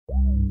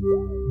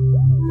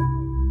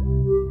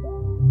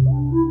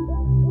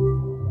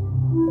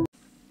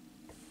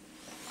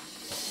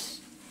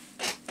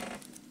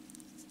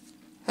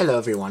Hello,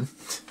 everyone.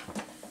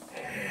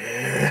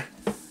 Oh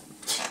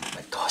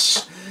my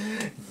gosh.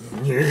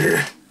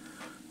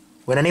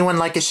 Would anyone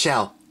like a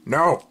shell?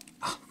 No.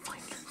 Oh,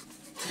 fine.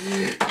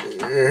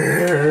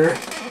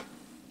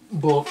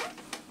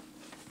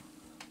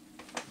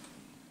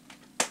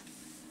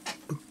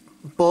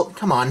 Bolt,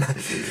 come on.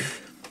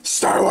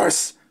 Star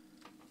Wars!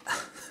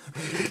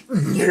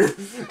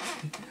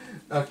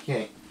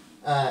 Okay.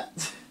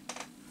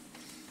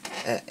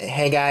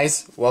 Hey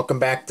guys, welcome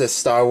back to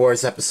Star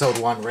Wars Episode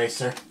 1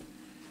 Racer.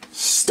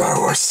 Star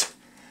Wars!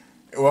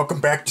 Welcome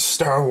back to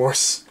Star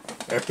Wars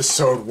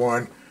Episode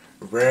 1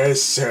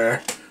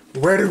 Racer.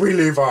 Where did we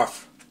leave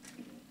off?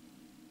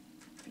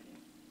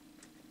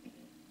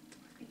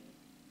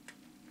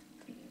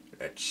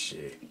 Let's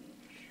see.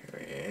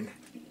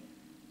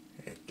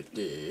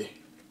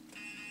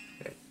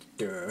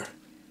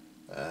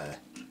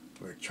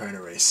 We're trying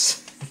to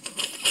race.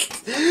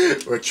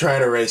 We're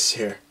trying to race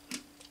here.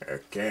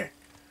 Okay.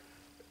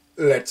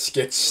 Let's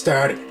get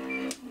started.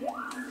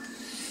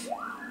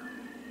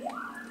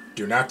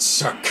 Do not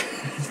suck.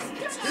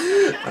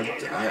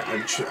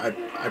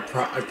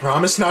 I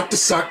promise not to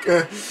suck.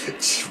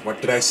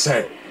 What did I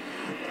say?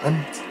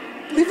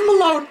 Leave him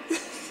alone.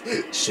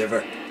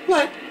 Shiver.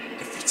 What?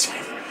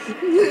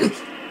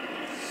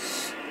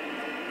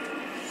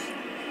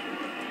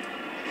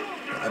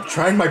 I'm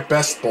trying my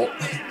best, Bolt.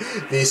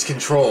 These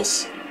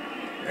controls.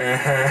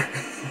 Okay.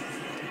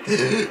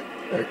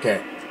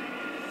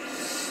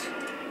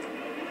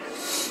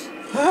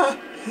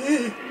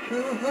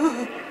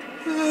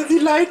 The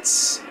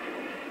lights.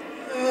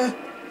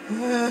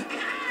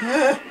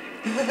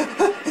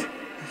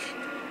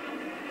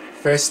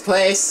 First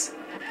place.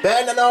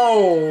 Ben,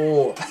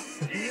 no.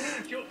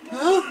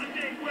 Well,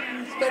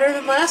 it's better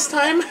than last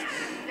time.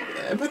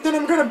 But then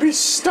I'm gonna be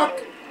stuck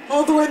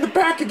all the way in the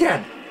back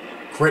again.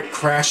 Quit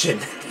crashing.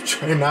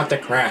 Try not to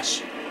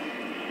crash.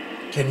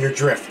 Can you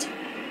drift?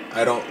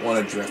 I don't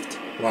want to drift.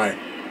 Why?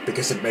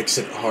 Because it makes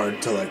it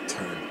hard to, like,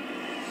 turn.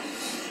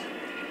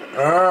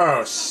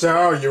 Oh,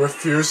 so you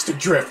refuse to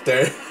drift,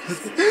 eh?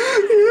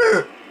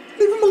 Leave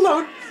him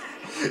alone.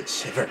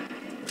 Shiver.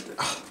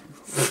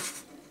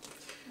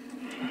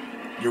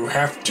 You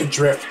have to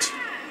drift.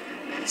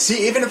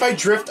 See, even if I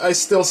drift, I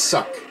still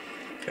suck.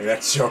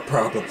 That's your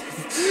problem.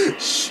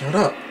 Shut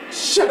up.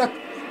 Shut up.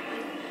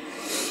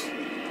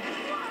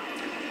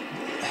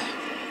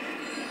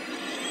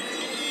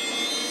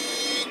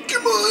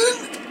 Come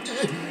on.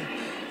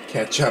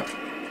 Catch up.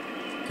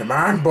 Come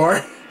on,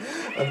 boy.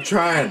 I'm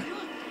trying.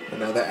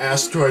 Another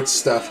asteroid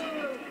stuff.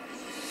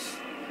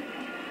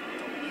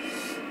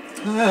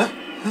 Okay,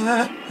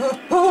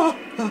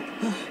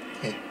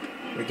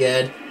 we're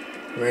good.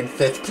 We're in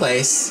 5th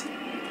place.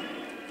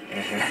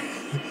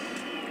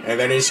 And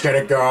then he's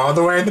gonna go all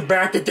the way in the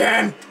back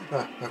again.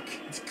 Okay.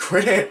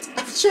 Quit it.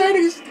 I'm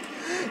trying to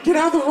get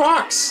out of the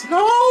rocks.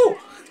 No!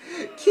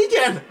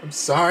 Keegan, I'm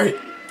sorry.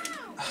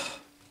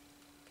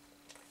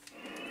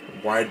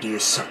 Why do you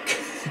suck?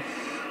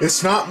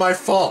 It's not my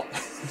fault.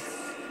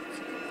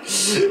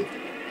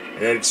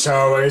 It's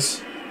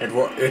always and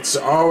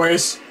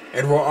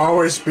will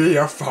always be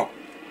your fault.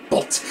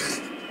 Bolt.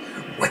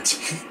 What?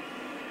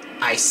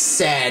 I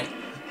said,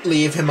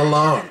 leave him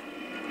alone.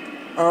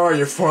 Oh,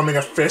 you're forming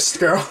a fist,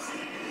 girl?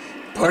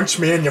 Punch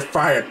me and you're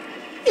fired.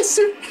 Yes,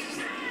 sir.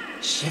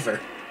 Shiver.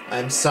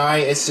 I'm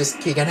sorry, it's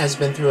just Keegan has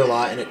been through a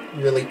lot and it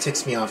really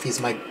ticks me off. He's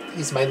my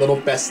little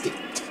bestie.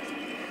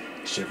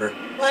 Shiver.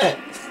 What?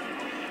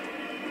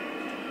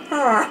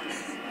 Ah.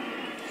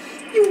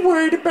 You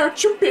worried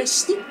about your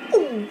bestie?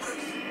 Oh.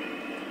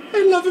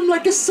 I love him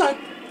like a son.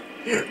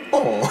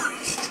 Oh.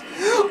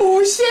 Oh,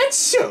 is that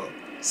so?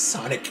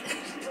 Sonic.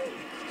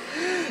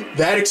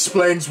 That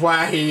explains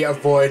why he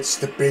avoids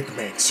the big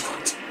man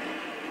SWAT.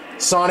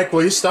 Sonic,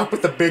 will you stop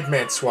with the big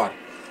man SWAT?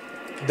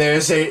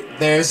 There's a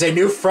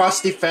new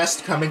Frosty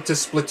Fest coming to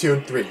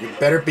Splatoon 3. You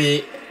better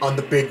be on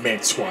the big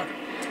man SWAT.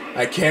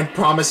 I can't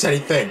promise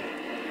anything.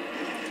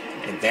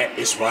 And that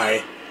is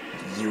why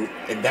you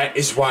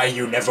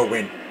never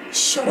win.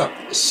 Shut up.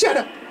 Shut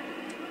up.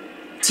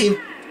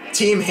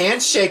 Team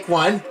Handshake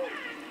won.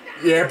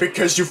 Yeah,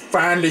 because you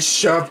finally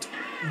shoved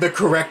the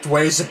correct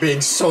ways of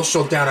being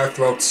social down our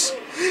throats.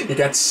 You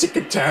got sick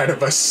and tired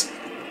of us.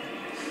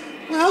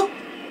 Well,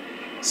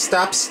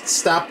 stop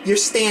your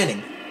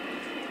standing.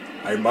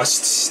 I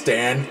must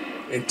stand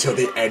until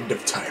the end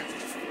of time.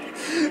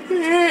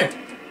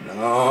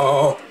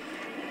 No.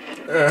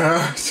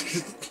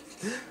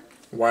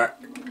 What?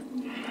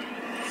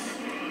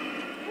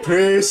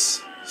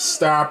 Please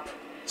stop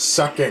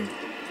sucking.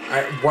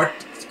 I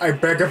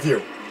beg of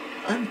you.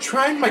 I'm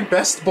trying my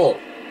best, Bolt.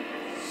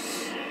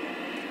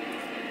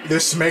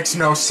 This makes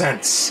no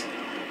sense.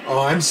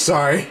 Oh, I'm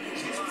sorry.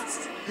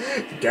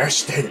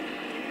 Gosh dang it.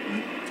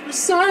 I'm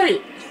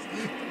sorry.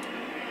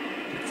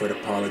 Quit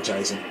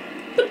apologizing.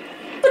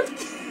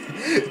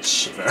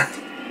 Shiver.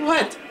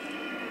 What?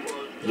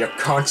 Your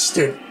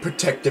constant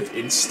protective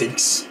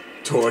instincts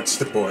towards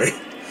the boy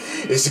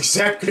is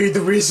exactly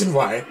the reason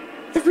why.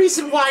 The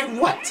reason why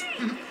what?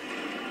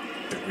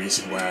 The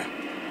reason why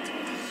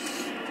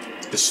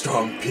the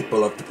strong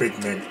people of the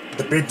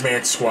big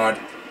man squad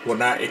will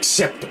not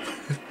accept them.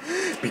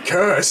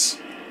 Because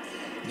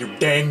you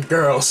dang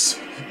girls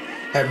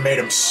have made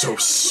them so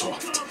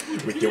soft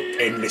with your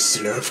endless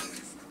love.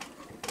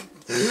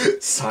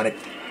 Sonic.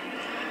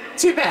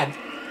 Too bad.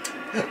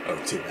 Oh,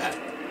 too bad.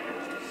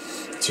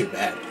 Too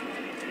bad.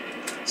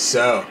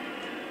 So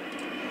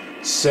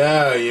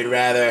you'd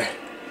rather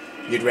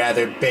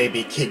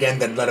baby Keegan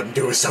than let him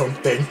do his own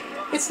thing?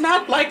 It's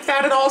not like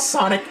that at all,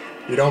 Sonic.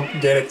 You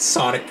don't get it,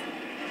 Sonic.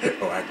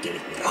 Oh, I get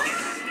it now.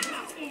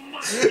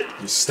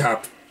 You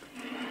stop.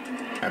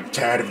 I'm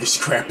tired of this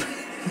crap.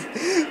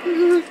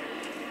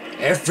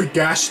 Every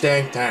gosh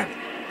dang time.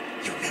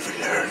 You'll never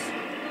learn.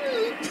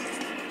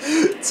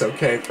 It's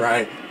okay,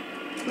 Fry.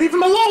 Leave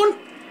him alone!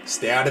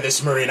 Stay out of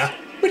this, Marina.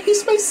 But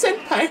he's my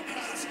senpai.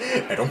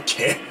 I don't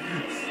care.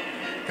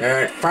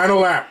 Alright, final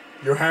lap.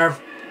 You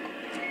have...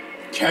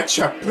 catch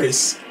up,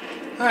 please.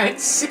 Alright,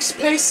 6th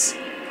place.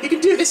 You can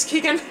do this,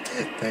 Keegan.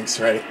 Thanks,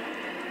 Ray.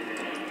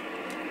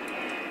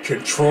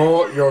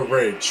 Control your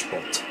rage,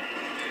 Bolt.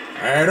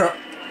 I don't...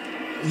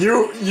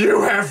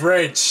 You have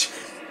rage.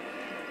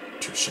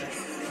 Touché.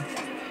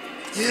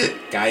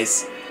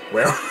 Guys,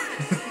 well...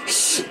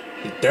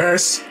 he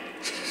does.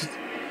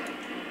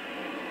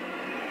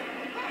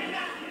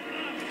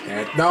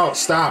 No,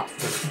 stop.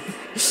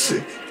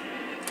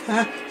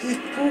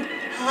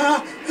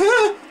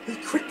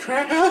 Quit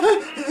crap.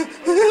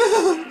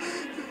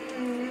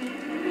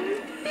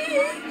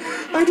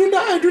 I do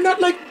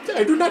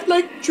not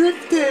like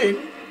drifting.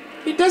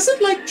 He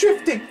doesn't like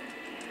drifting.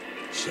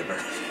 Shiver.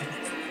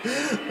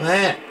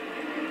 What?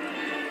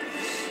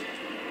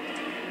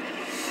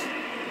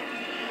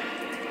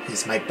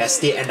 He's my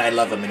bestie and I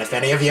love him, and if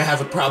any of you have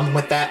a problem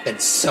with that, then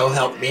so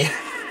help me.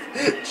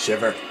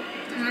 Shiver.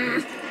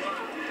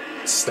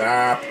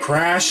 Stop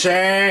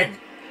crashing!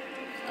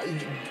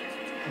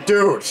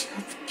 Dude,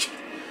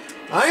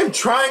 I am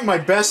trying my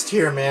best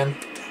here, man.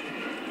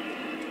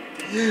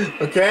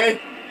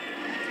 Okay?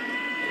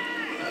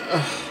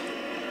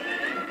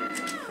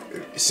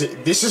 See,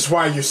 this is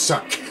why you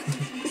suck.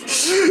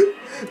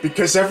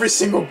 Because every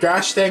single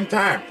gosh dang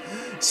time.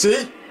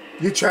 See?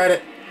 You try to...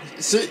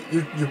 See?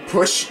 You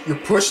push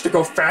to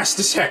go fast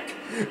as heck.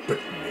 But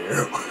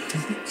no.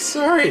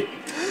 Sorry.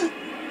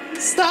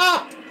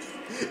 Stop!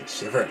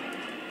 Shiver.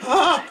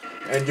 Ah!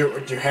 And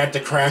you had to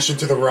crash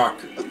into the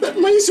rock. That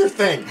laser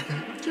thing!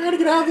 Trying to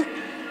get out of the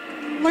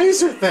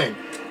laser thing.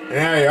 And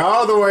now you're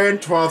all the way in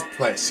 12th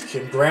place.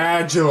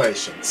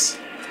 Congratulations.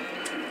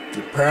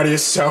 You proud of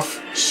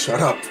yourself?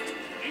 Shut up.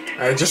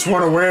 I just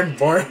want to win,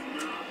 boy.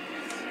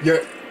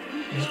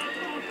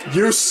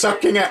 You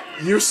sucking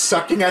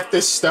at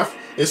this stuff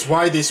is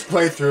why these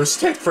playthroughs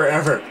take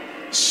forever.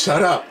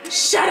 Shut up.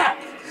 Shut up!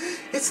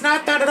 It's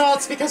not that at all.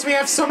 It's because we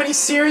have so many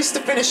series to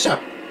finish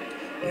up.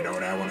 You know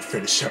what I want to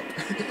finish up?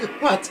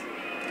 What?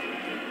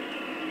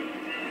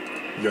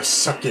 Your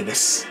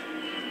suckiness.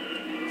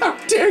 How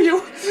dare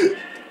you!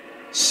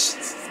 Shh,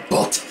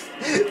 Bolt.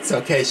 It's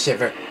okay,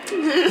 Shiver.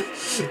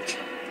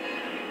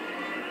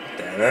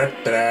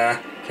 Da-da-da.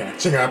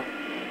 Catching up.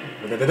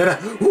 Da-da-da-da.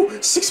 Ooh,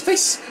 6th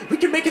place! We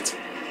can make it!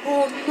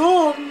 Oh,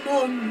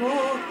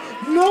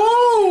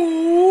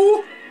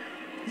 no!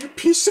 You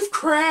piece of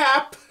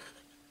crap!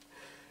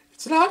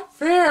 It's not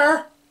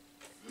fair!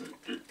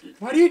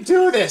 Why do you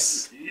do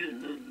this?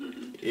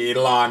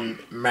 Elon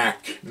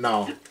Mac,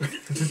 no.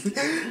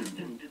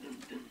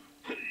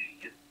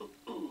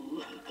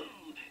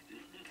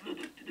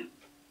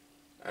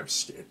 I'm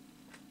scared.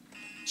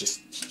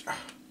 Just...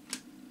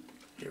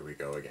 here we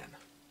go again.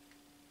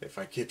 If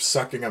I keep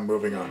sucking, I'm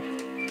moving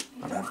on.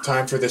 I don't have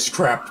time for this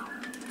crap.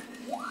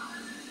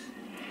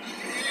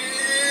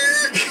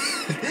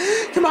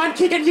 Come on,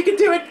 Keegan, you can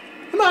do it!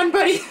 Come on,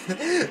 buddy!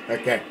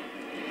 Okay.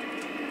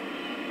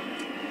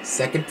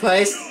 2nd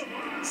place.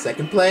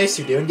 2nd place,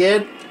 you're doing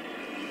good.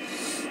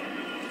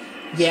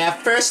 Yeah,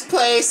 1st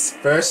place.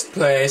 1st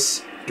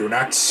place. Do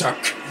not suck.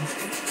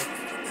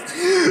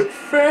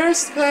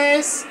 1st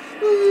place.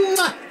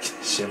 Mwah.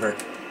 Shiver.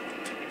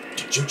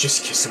 Did you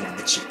just kiss him on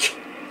the cheek?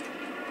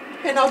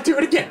 And I'll do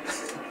it again.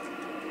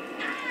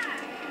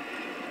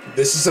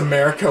 This is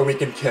America, we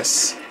can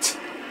kiss.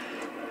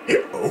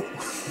 Oh.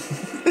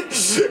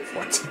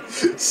 What?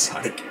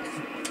 Sonic.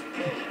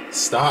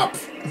 Stop.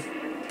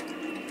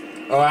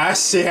 Oh, I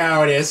see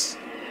how it is.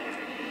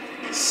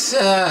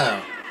 So...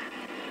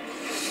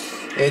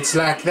 it's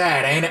like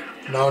that, ain't it?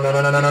 No.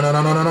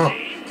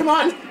 Come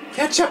on,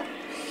 catch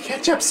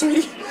up,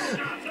 sweetie.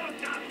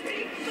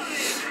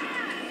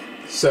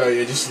 So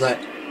you just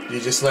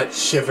let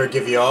Shiver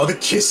give you all the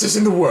kisses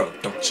in the world,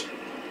 don't you?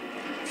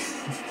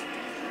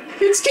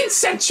 It's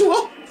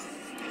consensual.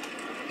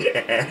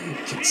 Yeah,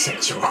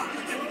 consensual.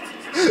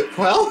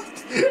 Well,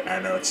 I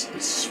know it's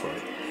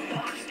funny.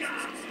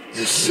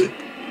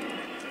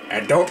 I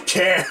don't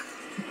care.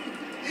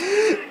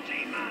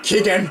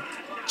 Keegan,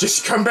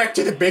 just come back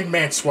to the big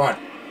man squad.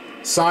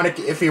 Sonic,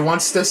 if he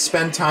wants to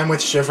spend time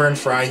with Shiver and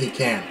Fry, he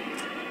can.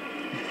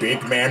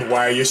 Big man,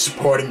 why are you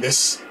supporting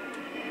this?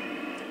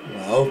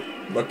 Well,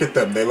 look at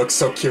them. They look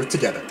so cute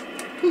together.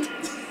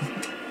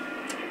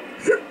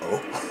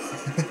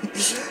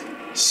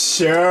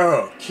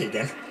 so,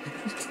 Keegan.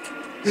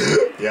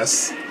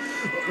 Yes.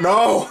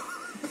 No!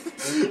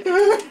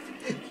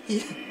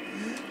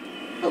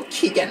 Oh,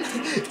 Keegan.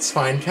 It's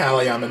fine,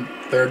 Callie. I'm in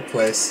 3rd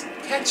place.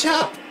 Catch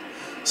up!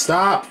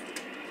 Stop!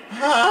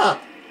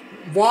 Ah!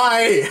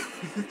 Why?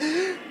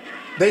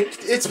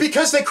 It's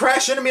because they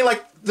crash into me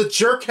like the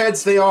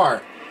jerkheads they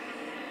are.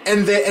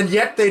 And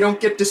yet they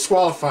don't get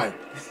disqualified.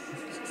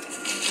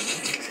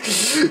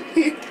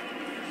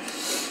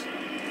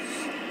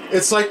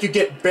 It's like you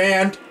get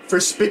banned for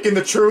speaking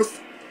the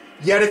truth,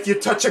 yet if you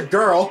touch a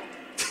girl,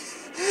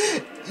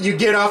 you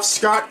get off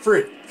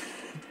scot-free.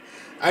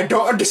 I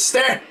don't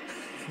understand.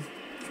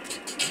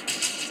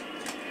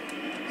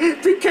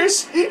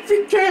 Because,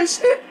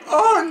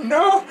 oh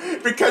no,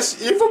 because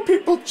evil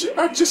people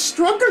are just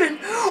struggling.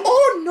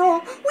 Oh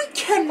no, we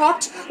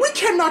cannot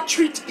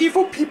treat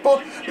evil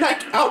people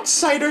like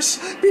outsiders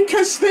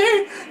because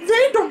they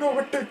don't know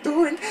what they're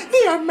doing.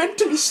 They are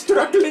mentally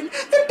struggling.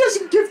 That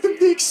doesn't give them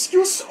the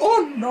excuse.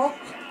 Oh no.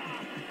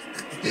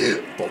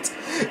 But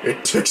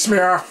it ticks me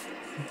off.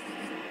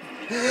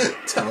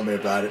 Tell me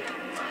about it.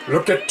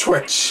 Look at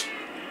Twitch.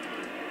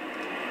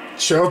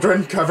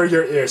 Children, cover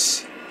your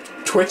ears.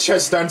 Twitch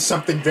has done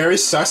something very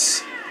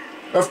sus.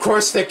 Of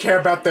course they care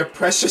about their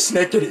precious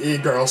naked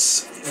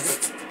e-girls.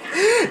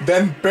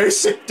 Then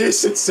basic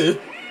decency.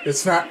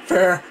 It's not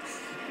fair.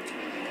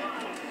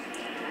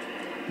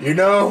 You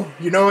know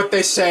what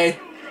they say.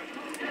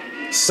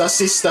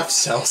 Sussy stuff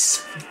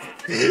sells.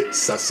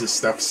 Sussy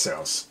stuff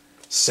sells.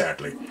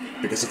 Sadly.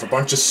 Because of a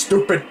bunch of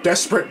stupid,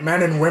 desperate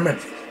men and women.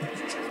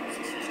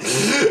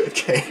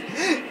 Okay.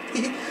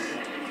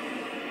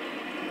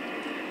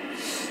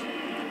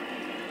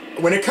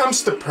 When it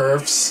comes to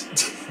pervs,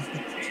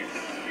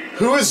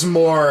 who is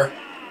more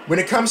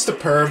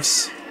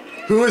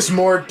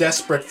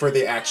desperate for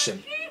the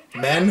action?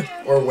 Men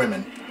or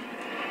women?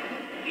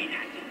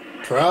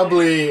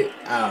 Probably,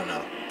 I don't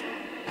know.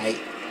 I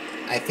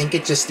think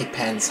it just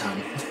depends,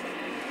 hon.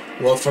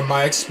 Well, from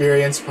my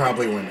experience,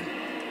 probably women.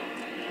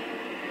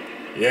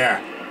 Yeah.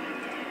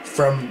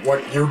 From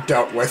what you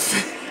dealt with.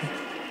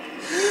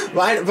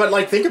 But,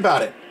 like, think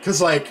about it. Because,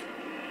 like,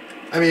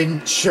 I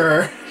mean,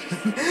 sure.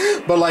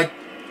 But like,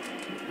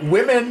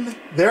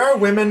 there are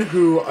women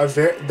who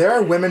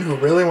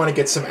really want to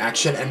get some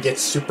action and get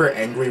super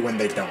angry when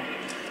they don't.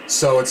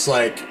 So it's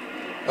like,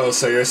 oh,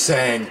 so you're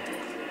saying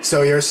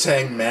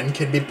men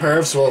can be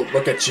pervs? Well,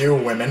 look at you,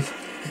 women.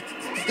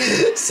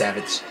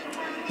 Savage.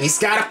 He's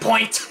got a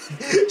point.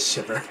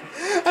 Shiver.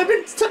 I've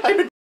been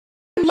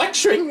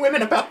lecturing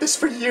women about this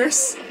for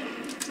years.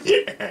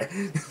 Yeah.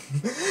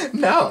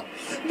 No.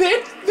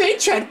 They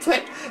try to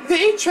play.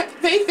 They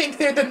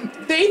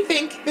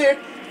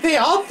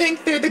all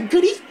think they're the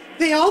goody.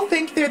 They all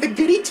think they're the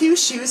goody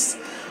two-shoes.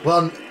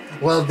 Well,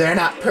 they're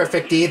not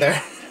perfect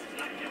either.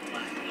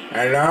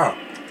 I know.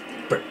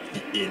 But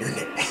the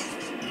internet.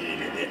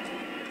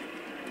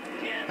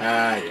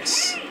 Ah,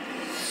 yes.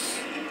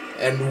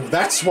 And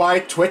that's why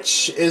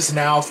Twitch is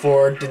now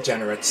for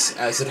degenerates,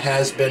 as it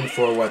has been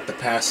for, what, the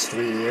past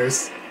 3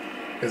 years?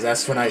 Because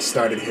that's when I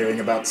started hearing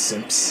about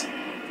simps.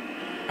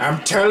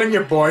 I'm telling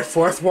you, boy,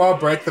 4th wall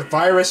break, the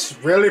virus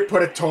really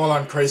put a toll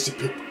on crazy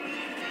people.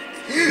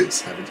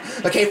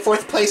 Okay,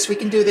 4th place, we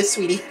can do this,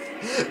 sweetie.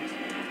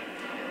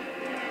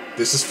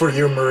 This is for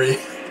you, Marie.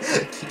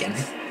 Again.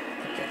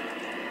 Okay.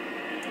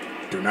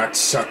 Do not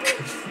suck.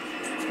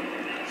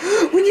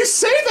 When you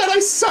say that I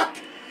suck,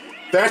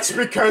 that's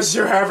because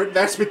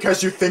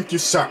you think you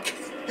suck.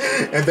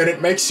 And then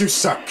it makes you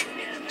suck.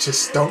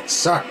 Just don't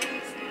suck.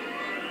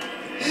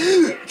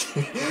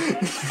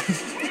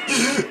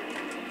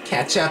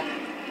 Catch up.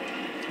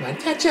 Come on,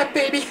 catch up,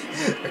 baby.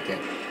 Okay.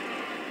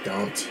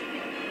 Don't.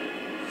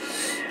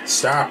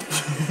 Stop.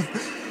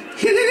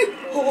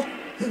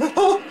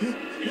 No!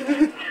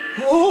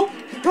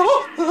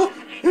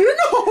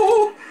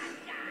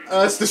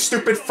 It's the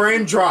stupid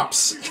frame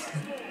drops.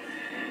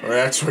 Well,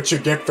 that's what you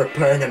get for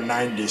playing a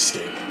 90s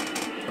game.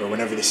 Or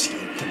whenever this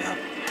game came out.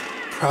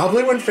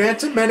 Probably when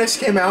Phantom Menace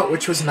came out,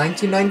 which was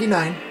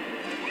 1999.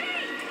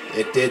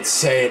 It did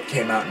say it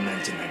came out in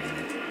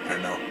 1999. I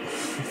know.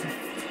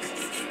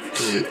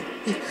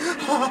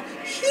 Oh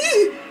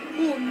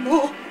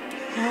no.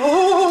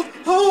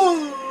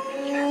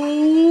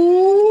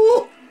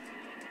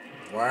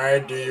 Why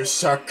do you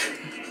suck?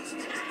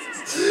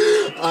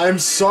 I'm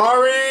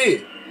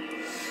sorry!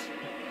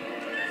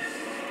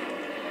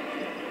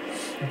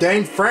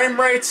 Dang frame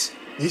rates,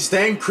 these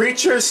dang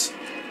creatures,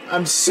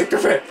 I'm sick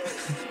of it.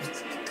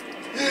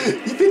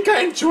 You think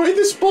I enjoy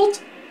this,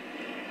 Bolt?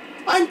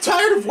 I'm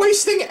tired of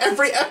wasting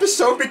every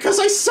episode because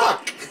I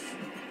suck.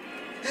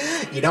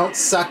 You don't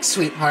suck,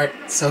 sweetheart.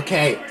 It's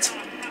okay.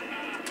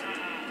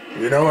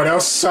 You know what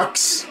else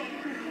sucks?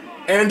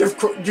 And of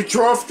course, you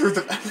drove through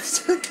the...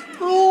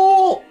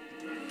 Oh!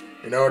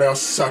 You know what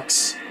else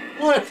sucks?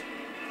 What?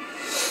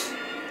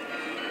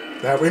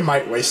 That we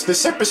might waste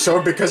this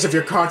episode because of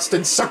your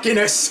constant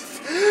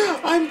suckiness.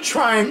 I'm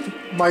trying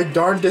my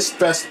darndest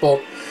best,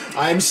 Bolt.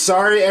 I'm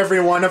sorry,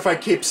 everyone, if I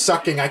keep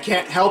sucking. I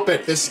can't help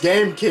it. This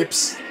game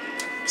keeps...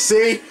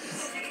 See?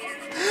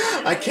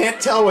 I can't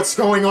tell what's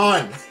going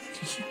on.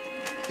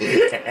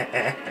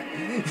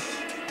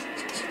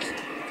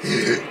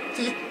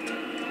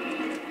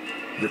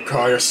 You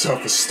call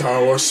yourself a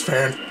Star Wars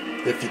fan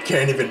if you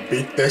can't even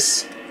beat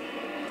this?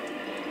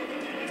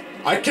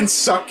 I can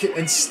suck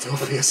and still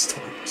be a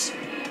Star Wars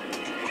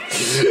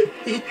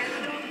fan.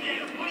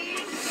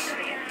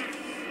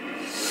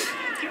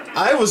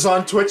 I was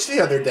on Twitch the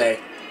other day,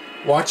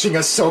 watching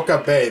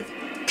Ahsoka bathe.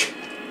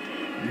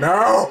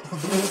 No!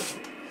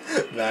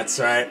 That's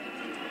right.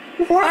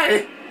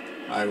 Why?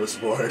 I was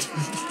bored.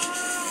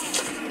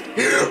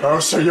 Oh,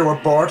 so you were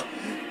bored?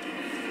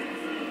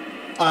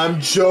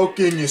 I'm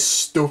joking, you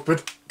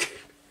stupid.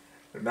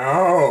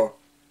 No.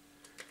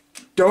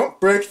 Don't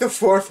break the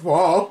fourth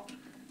wall.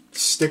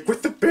 Stick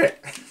with the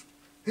bit.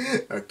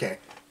 Okay.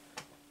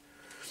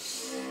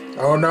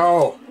 Oh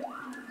no.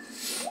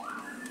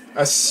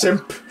 A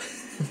simp.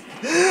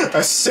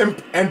 A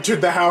simp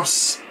entered the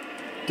house.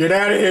 Get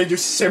out of here, you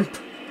simp.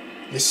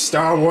 You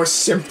Star Wars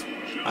simp.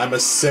 I'm a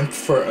simp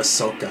for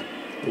Ahsoka.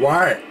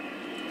 Why?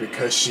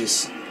 Because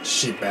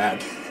she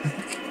bad.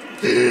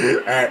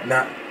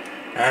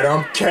 I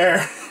don't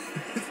care.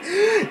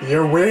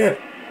 You're weird.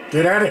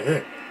 Get out of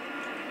here.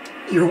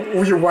 You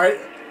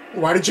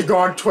why did you go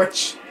on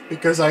Twitch?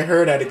 Because I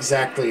heard at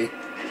exactly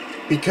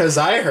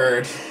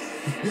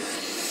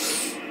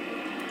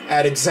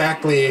at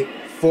exactly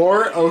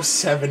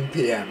 4:07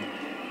 p.m.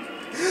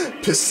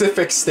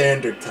 Pacific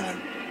Standard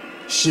Time,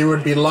 she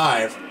would be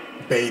live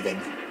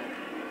bathing.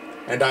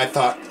 And I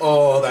thought,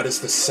 oh, that is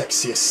the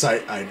sexiest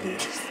sight I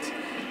need.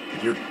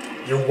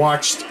 You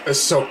watched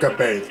Ahsoka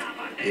bathe.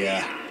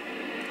 Yeah.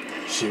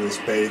 She was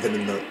bathing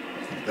in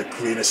the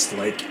cleanest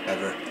lake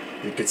ever.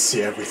 You could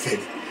see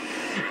everything.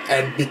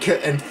 And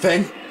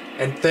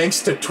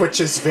thanks to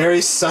Twitch's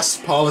very sus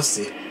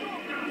policy.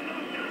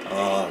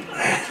 Oh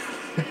man.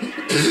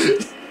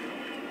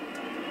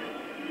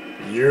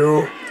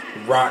 You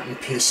rotten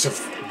piece of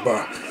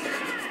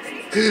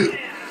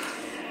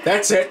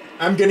That's it.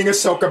 I'm getting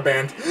Ahsoka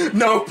banned.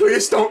 No,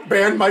 please don't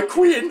ban my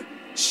queen.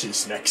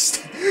 She's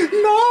next.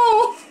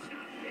 No!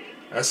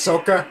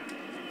 Ahsoka,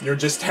 you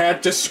just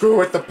had to screw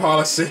with the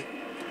policy.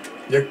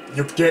 You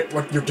get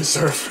what you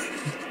deserve.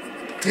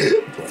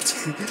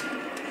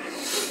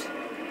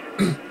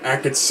 I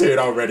could see it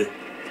already.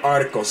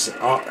 Articles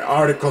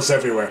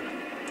everywhere.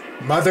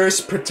 Mothers,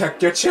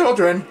 protect your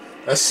children.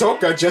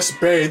 Ahsoka just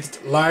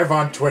bathed live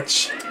on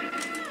Twitch.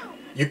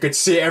 You could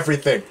see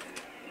everything.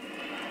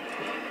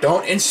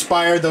 Don't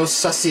inspire those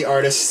sussy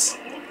artists.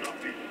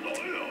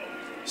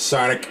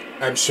 Sonic,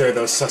 I'm sure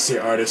those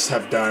sussy artists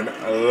have done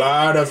a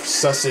lot of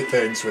sussy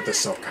things with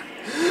Ahsoka.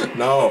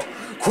 No,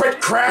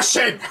 quit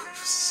crashing!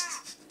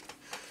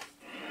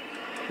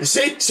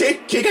 See,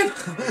 Keegan?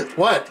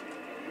 What?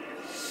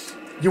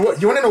 You want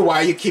to know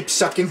why you keep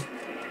sucking?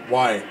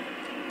 Why?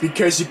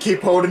 Because you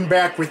keep holding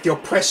back with your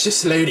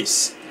precious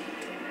ladies.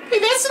 Hey,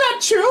 that's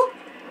not true!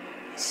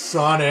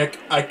 Sonic,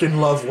 I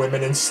can love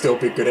women and still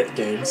be good at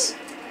games.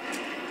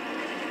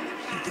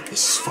 I think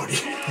this is funny.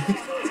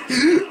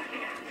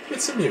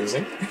 It's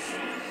amusing.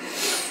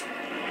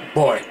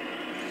 Boy,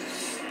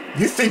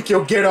 you think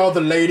you'll get all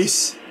the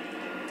ladies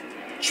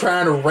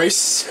trying to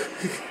race?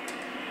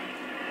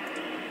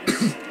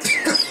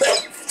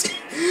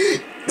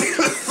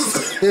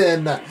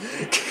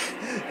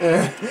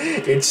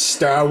 In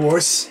Star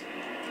Wars?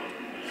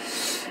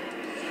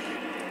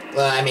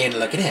 Well, I mean,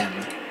 look at him.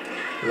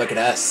 Look at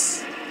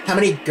us. How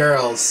many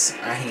girls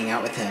are hanging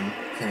out with him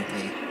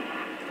currently?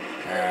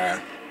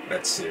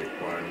 Let's see.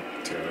 1,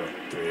 2,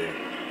 3,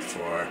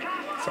 4,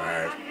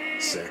 5,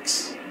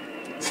 6.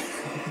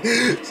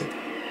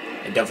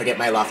 And don't forget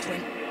my loft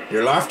wing.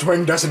 Your loft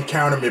wing doesn't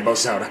count, Amiibo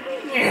Zelda.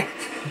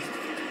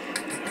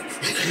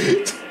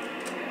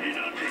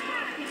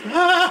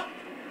 Ah!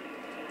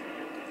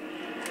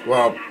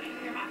 Well,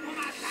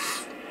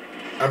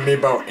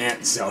 Amiibo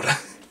Aunt Zelda.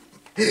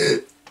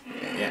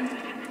 Yeah.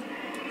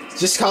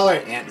 Just call her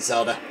Aunt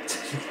Zelda.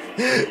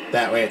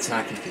 That way it's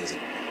not confusing.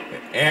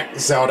 Aunt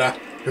Zelda,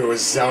 who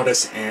was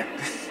Zelda's aunt.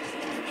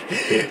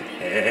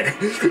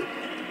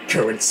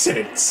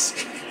 Coincidence.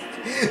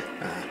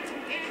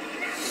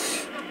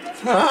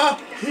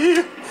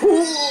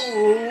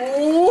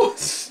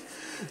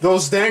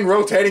 Those dang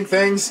rotating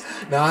things.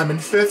 Now I'm in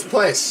 5th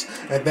place.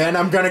 And then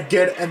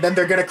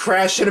they're gonna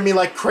crash into me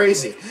like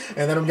crazy.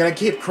 And then I'm gonna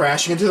keep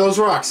crashing into those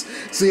rocks.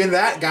 See, and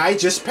that guy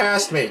just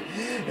passed me.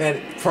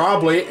 And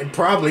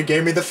probably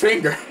gave me the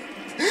finger.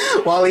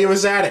 While he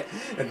was at it.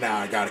 And now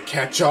I gotta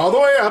catch all the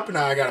way up.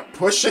 Now I gotta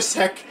push as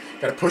heck.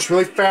 Gotta push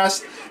really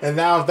fast. And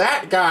now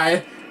that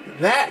guy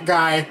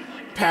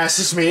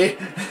passes me.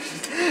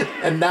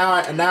 And now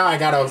I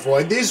gotta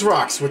avoid these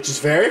rocks, which is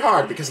very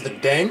hard because of the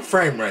dang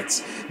frame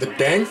rates, the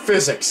dang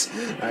physics.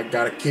 I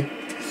gotta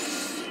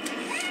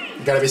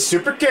be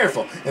super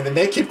careful. And then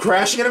they keep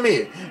crashing into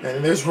me.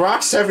 And there's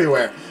rocks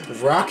everywhere.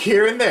 There's rock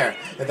here and there.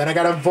 And then I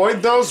gotta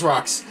avoid those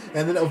rocks.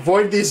 And then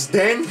avoid these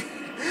dang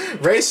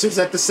racers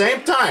at the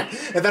same time.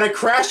 And then I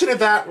crash into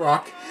that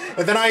rock.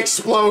 And then I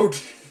explode.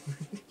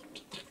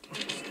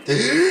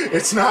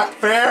 It's not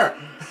fair.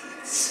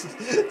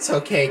 It's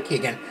okay,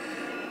 Keegan.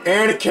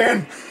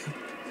 Anakin!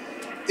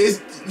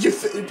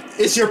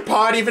 Is your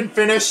pod even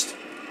finished?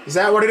 Is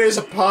that what it is,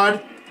 a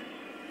pod?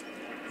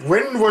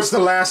 When was the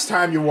last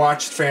time you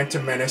watched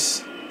Phantom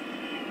Menace?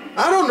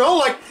 I don't know,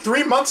 like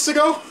 3 months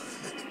ago?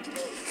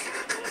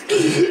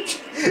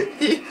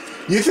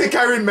 You think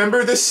I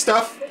remember this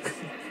stuff?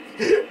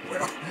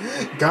 Well,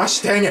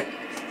 gosh dang it.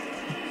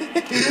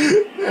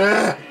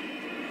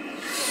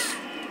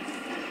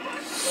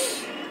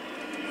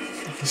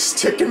 He's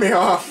ticking me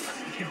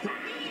off.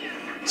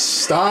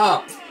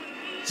 Stop.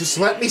 Just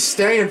let me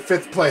stay in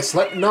 5th place.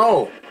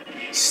 No.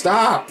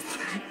 Stop.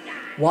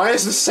 Why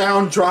is the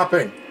sound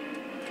dropping?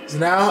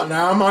 Now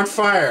I'm on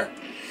fire.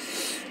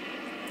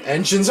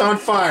 Engine's on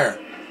fire.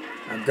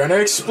 I'm gonna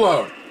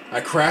explode.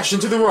 I crash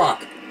into the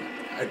rock.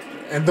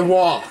 And the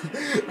wall.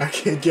 I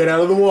can't get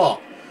out of the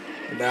wall.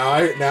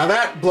 Now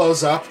that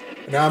blows up.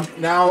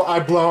 Now I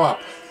blow up.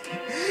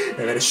 And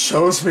then it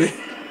shows me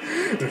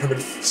that I'm in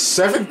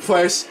 7th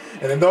place.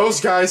 And then those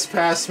guys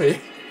pass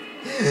me.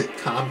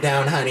 Calm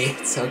down, honey.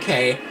 It's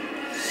okay.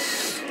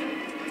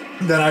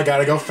 Then I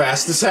gotta go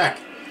fast as heck.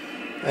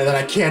 And then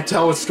I can't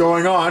tell what's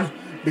going on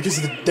because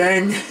of the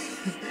dang...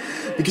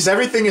 because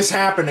everything is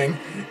happening.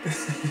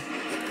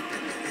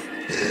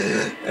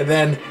 And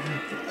then...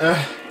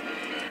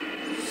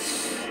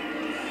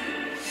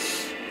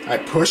 I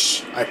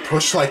push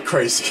like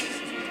crazy.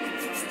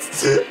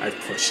 I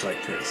push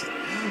like crazy.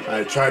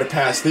 I try to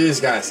pass these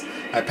guys.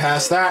 I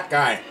pass that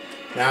guy.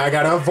 Now I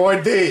gotta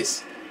avoid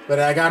these. But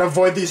I gotta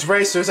avoid these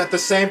racers at the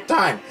same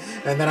time.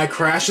 And then I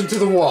crash into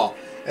the wall.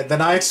 And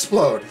then I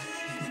explode.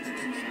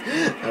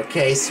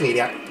 Okay,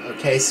 sweetheart.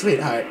 Okay,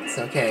 sweetheart. It's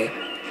okay.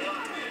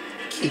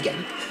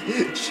 Keegan.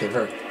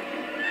 Shiver.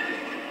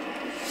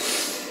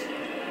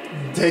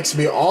 Takes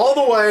me all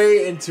the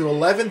way into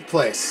 11th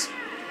place.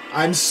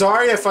 I'm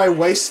sorry if I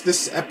waste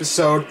this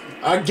episode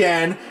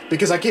again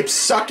because I keep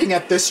sucking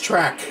at this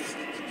track.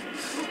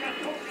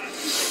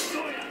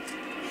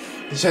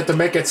 You just have to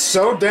make it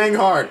so dang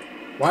hard.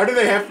 Why do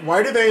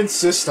they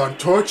insist on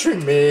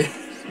torturing me?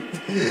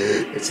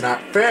 It's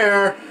not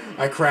fair.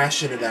 I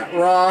crash into that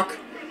rock.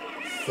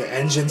 The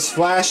engine's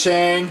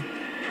flashing.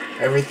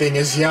 Everything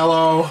is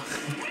yellow.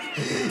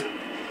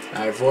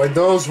 I avoid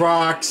those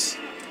rocks.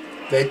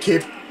 They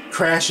keep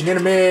crashing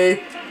into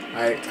me.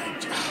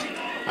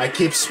 I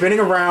keep spinning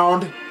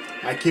around.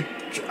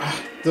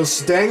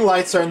 Those dang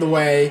lights are in the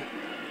way.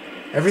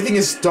 Everything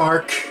is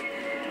dark.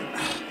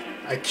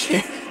 I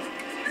can't.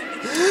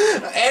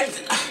 And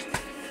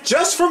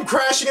just from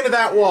crashing into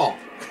that wall.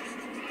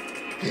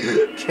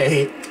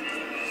 Okay.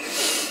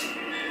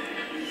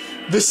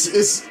 This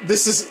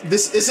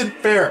isn't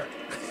fair.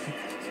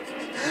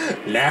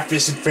 Laugh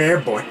isn't fair,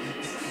 boy.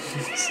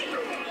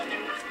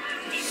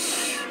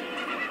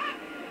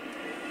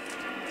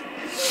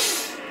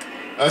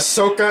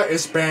 Ahsoka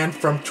is banned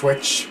from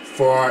Twitch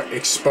for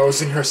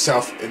exposing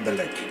herself in the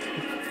lake.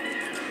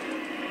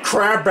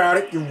 Cry about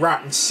it, you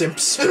rotten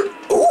simps.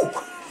 Ooh!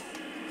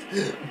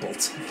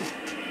 Bolt.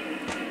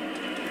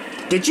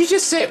 Did you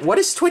just say, what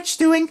is Twitch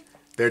doing?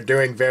 They're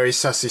doing very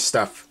sussy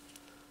stuff.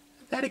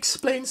 That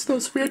explains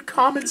those weird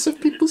comments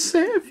of people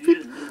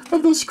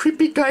of those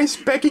creepy guys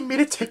begging me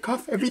to take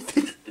off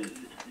everything.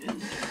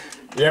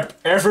 Yep,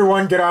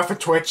 everyone get off of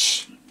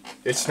Twitch.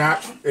 It's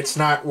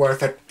not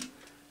worth it.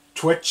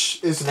 Twitch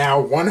is now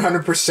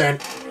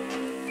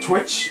 100%.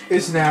 Twitch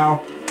is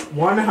now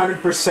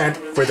 100%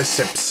 for the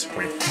simps.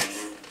 Wait.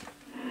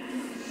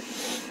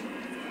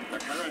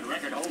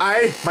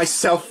 I,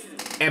 myself,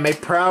 am a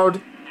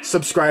proud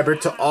subscriber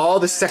to all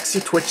the sexy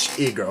Twitch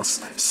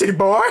e-girls. City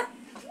boy?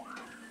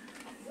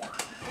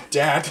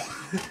 Dad.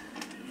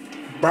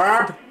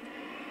 Bob?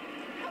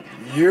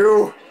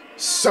 You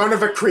son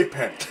of a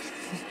creephead.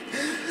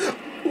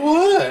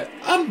 What?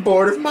 I'm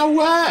bored of my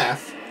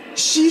wife.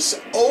 She's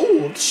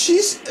old.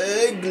 She's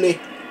ugly.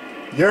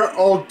 You're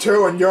old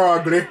too and you're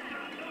ugly.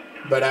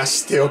 But I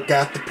still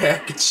got the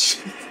package.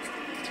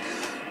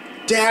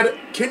 Dad,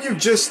 can you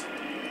just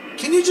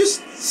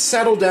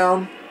settle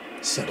down?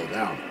 Settle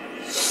down.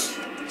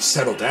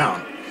 Settle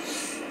down?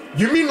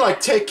 You mean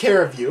like take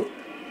care of you?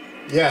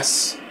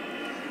 Yes.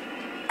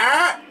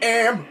 I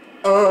am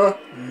a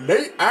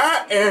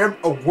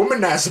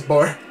womanizer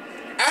boy.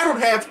 I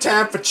don't have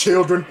time for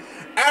children.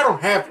 I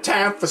don't have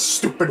time for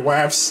stupid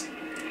wives.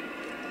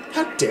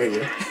 How dare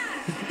you?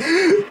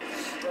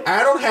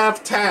 I don't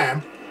have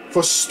time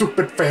for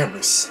stupid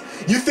families.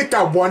 You think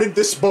I wanted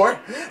this boy?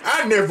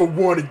 I never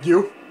wanted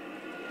you.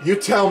 You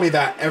tell me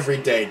that every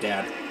day,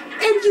 Dad.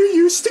 And you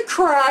used to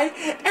cry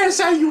as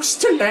I used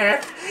to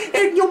laugh.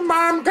 And your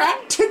mom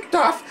got ticked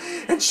off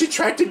and she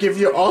tried to give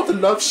you all the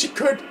love she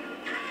could.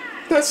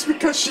 That's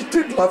because she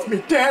did love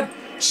me, Dad.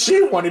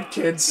 She wanted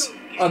kids,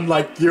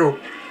 unlike you.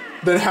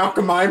 Then how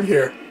come I'm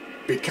here?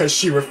 Because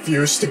she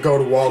refused to go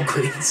to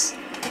Walgreens.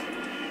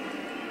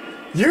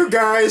 You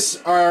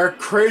guys are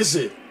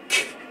crazy.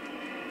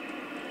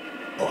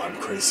 Oh, I'm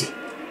crazy.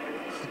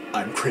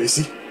 I'm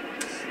crazy.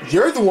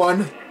 You're the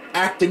one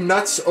acting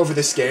nuts over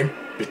this game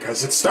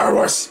because it's Star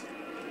Wars.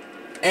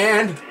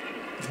 And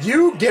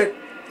you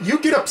You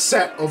get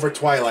upset over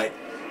Twilight.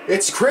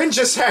 It's cringe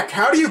as heck.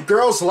 How do you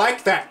girls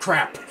like that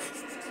crap?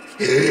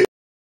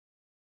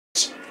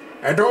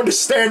 I don't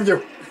understand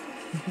you.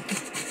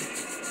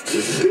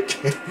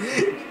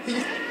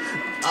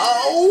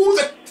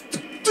 Oh,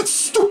 the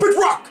stupid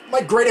rock!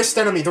 My greatest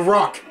enemy, the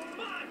rock.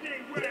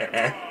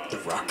 The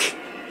rock.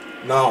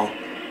 No.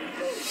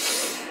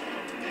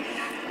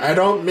 I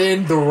don't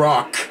mean the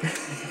rock.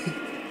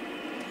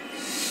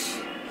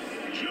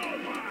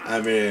 I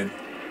mean,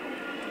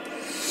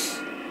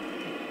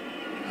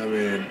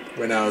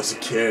 when I was a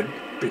kid,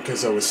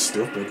 because I was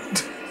stupid.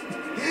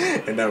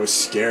 And I was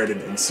scared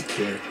and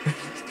insecure.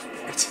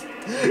 What?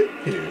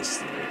 You're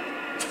stupid.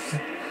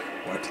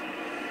 What?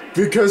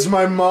 Because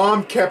my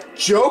mom kept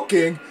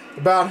joking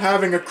about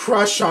having a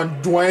crush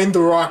on Dwayne "The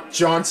Rock"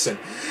 Johnson.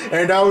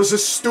 And I was a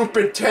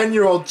stupid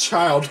 10-year-old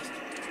child.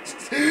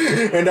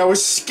 And I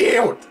was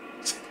scared.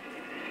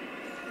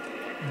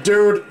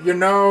 Dude, you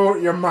know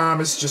your mom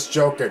is just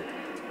joking.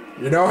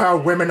 You know how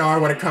women are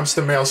when it comes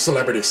to male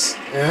celebrities.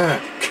 Yeah.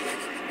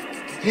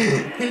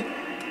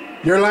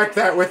 You're like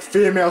that with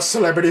female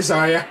celebrities,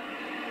 are you?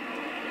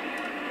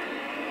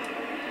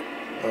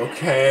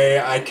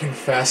 Okay, I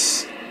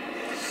confess.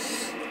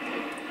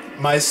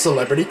 My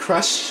celebrity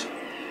crush,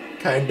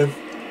 kind of,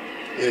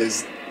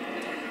 is,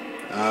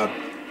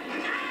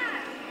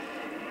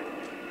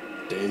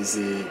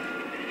 Daisy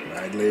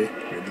Ridley.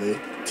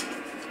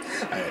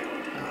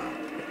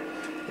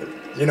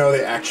 You know,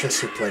 the actress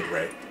who played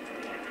Ray.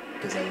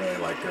 Because I really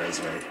like her as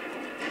Ray.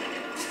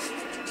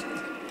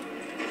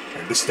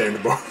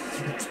 Understandable.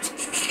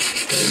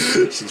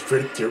 She's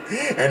pretty cute.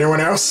 Anyone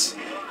else?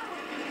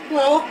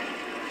 Well,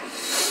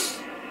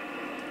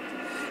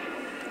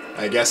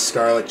 I guess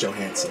Scarlett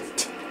Johansson.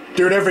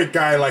 Dude, every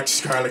guy likes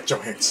Scarlett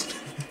Johansson.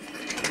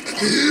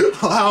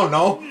 I don't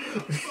know.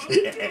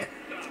 Yeah.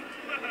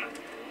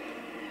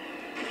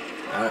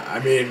 I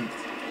mean,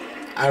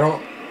 I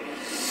don't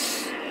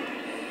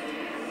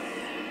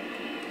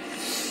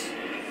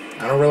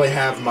really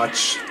have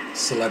much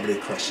celebrity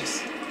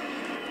crushes.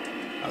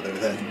 Other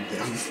than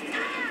them.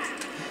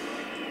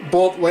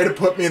 Bolt, way to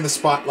put me in the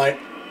spotlight.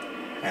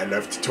 I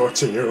love to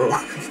torture you.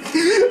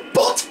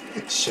 Bolt!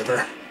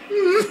 Shiver.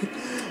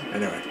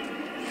 Anyway.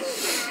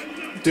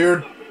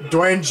 Dude,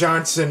 Dwayne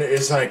Johnson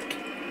is like...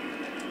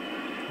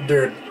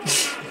 Dude,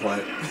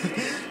 what?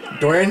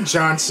 Dwayne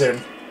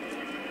Johnson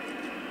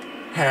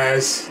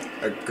has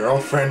a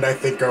girlfriend, I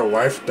think, or a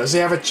wife. Does he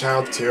have a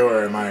child too,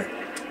 or am I...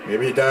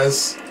 Maybe he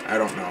does? I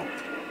don't know.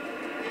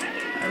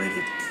 I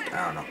mean,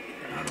 I don't know.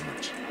 I don't know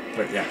much.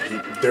 But yeah,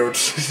 dude,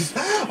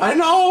 I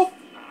know!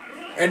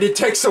 And he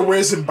takes a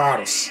whiz in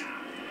bottles.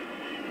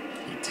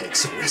 He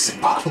takes a whiz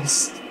in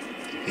bottles.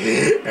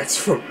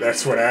 That's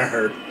what I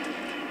heard.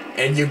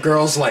 And you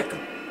girls like him.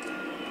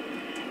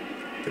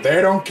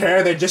 They don't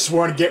care, they just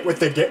want to get what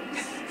they get.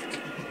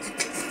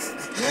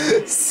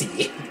 See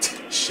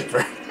it.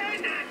 Shiver.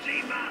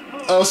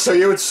 Oh, so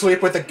you would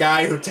sleep with a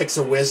guy who takes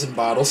a whiz in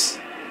bottles?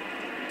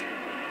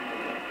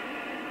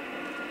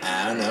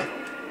 I don't know.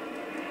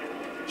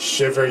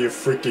 Shiver, you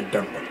freaking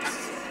dumbo.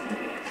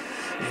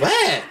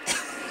 What?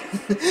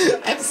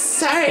 I'm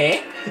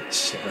sorry.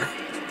 Shiver.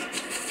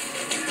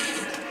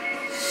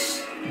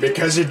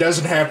 Because he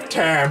doesn't have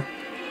time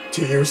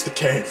to use the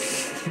cane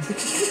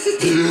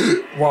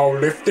while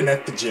lifting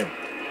at the gym.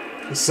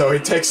 So he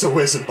takes a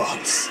whiz in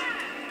bottles.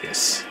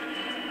 Yes.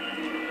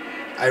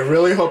 I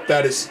really hope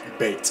that is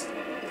bait.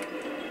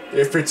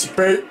 If it's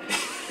bait,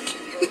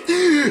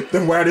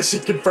 then why does he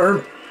confirm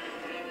it?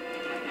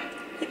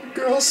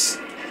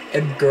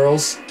 And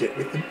girls get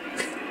with him.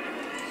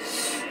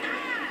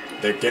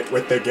 They get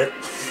what they get.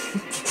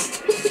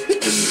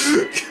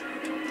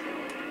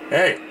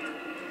 Hey!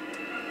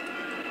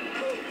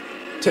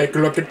 Take a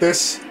look at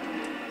this.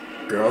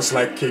 Girls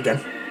like Keegan.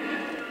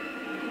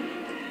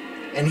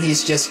 And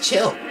he's just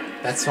chill.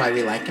 That's why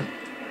we like him.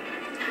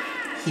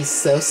 He's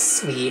so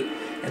sweet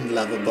and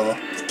lovable,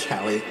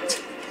 Kelly.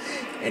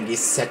 And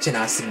he's such an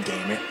awesome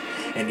gamer.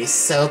 And he's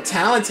so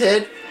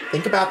talented.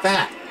 Think about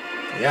that.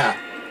 Yeah.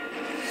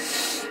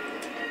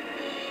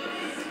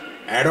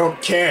 I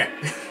don't care.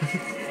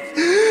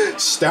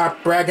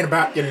 Stop bragging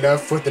about your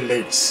love for the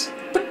ladies.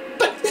 But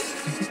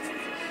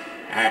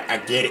I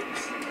get it.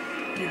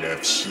 You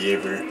love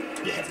Shiver.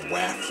 You have a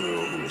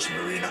waifu who is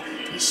Marina.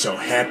 You're so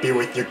happy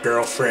with your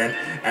girlfriend.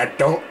 I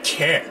don't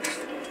care.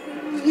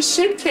 You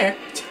should care.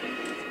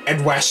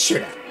 And why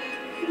should I?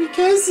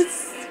 Because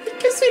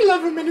we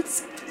love him and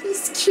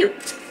he's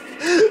cute.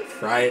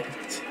 Right?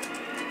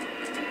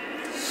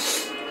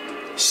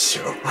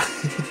 So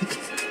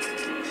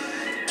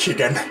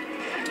Keegan,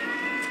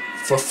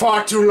 for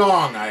far too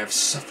long I have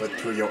suffered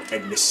through your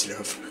endless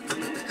love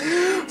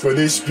for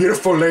these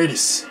beautiful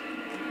ladies.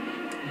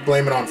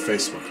 Blame it on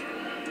Facebook.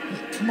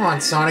 Come on,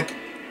 Sonic.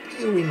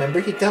 You remember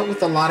he dealt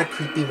with a lot of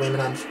creepy women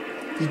on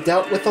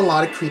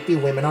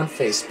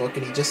Facebook,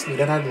 and he just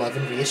needed our love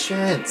and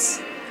reassurance.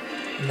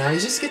 And now he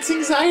just gets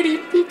anxiety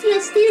and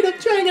PTSD, and I'm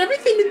trying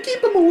everything to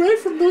keep him away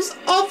from those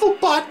awful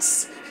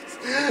bots.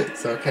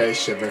 It's okay,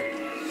 Shiver.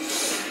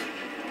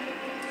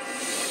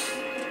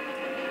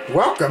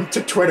 Welcome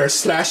to Twitter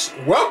slash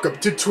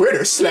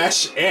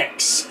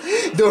X,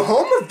 the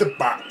home of the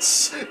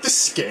bots, the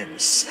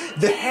scammers,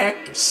 the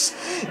hackers,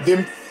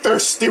 them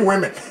thirsty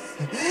women.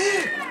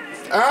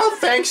 All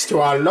thanks to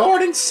our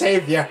Lord and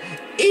Savior,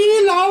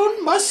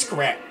 Elon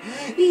Muskrat.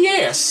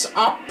 Yes,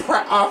 our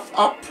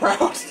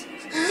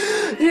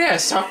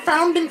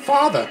founding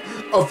father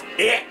of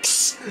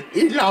X,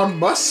 Elon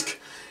Musk.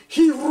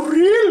 He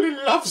really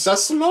loves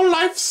us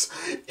lowlifes.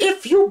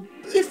 If you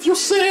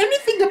say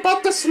anything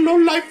about us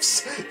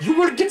lowlifes, you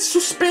will get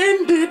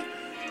suspended.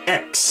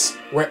 X,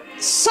 where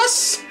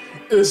sus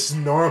is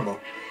normal,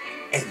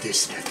 and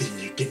there's nothing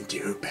you can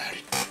do about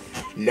it.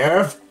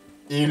 Love,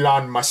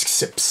 Elon Musk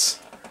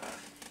sips.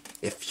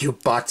 If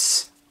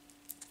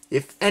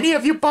any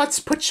of you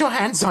bots put your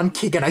hands on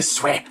Keegan, I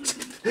swear.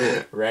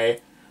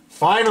 Right?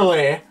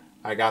 Finally,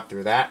 I got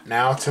through that.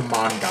 Now to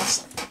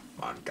Mongaza.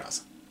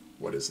 Mongaza.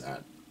 What is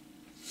that?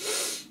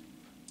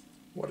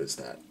 What is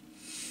that?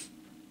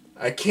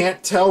 I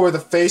can't tell where the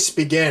face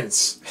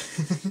begins.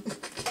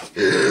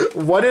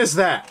 What is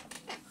that?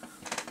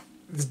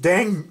 This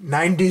dang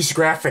 90s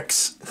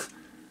graphics.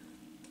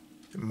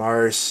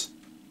 Mars.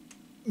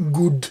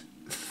 Good.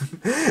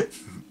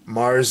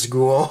 Mars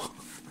Ghoul.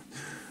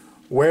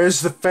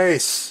 Where's the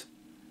face?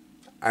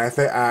 I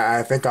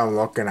think I'm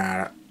looking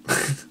at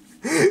it.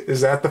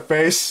 Is that the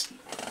face?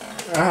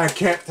 I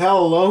can't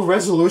tell. Low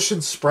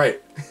resolution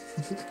sprite.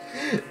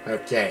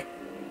 Okay.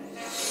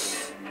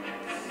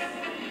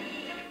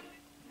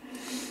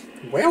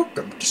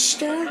 Welcome to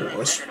Star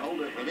Wars.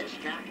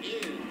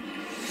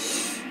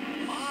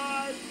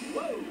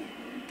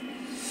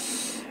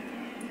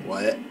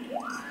 What?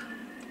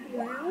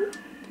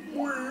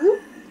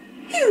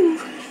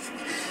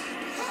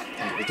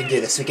 Alright, we can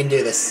do this. We can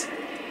do this.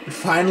 We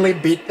finally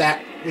beat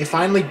that. We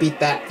finally beat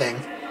that thing.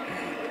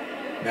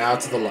 Now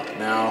to the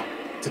now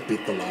to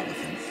beat the lava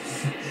thing.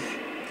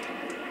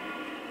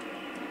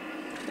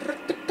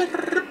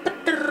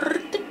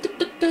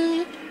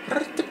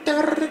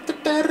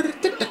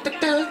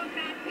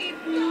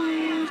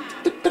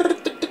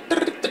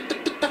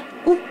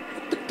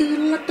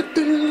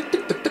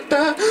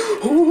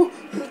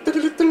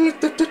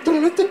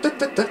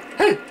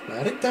 Hey!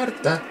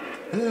 La-da-da-da-da.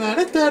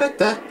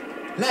 La-da-da-da-da.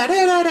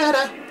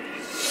 La-da-da-da-da.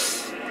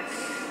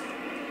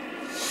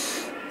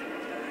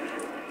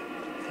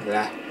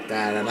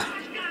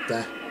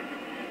 La-da-da-da.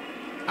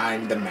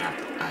 I'm the map.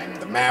 I'm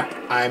the map.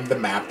 I'm the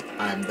map.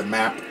 I'm the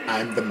map.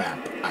 I'm the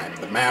map. I'm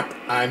the map.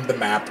 I'm the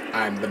map.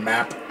 I'm the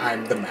map.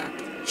 I'm the map.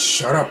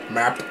 Shut up,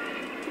 map.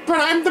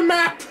 But I'm the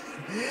map.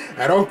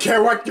 I don't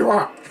care what you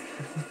are.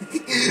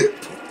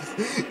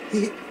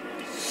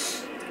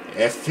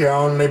 If you're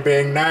only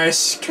being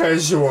nice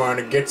cause you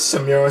wanna get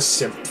some, you're a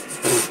simp.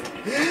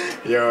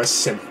 You're a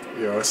simp.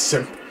 You're a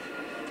simp.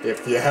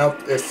 If you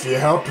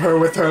help her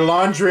with her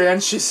laundry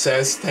and she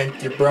says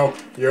thank you, bro,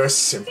 you're a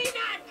simp.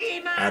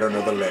 I don't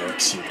know the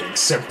lyrics, you dang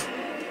simp.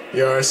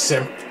 You're a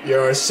simp.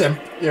 You're a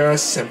simp. You're a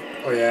simp.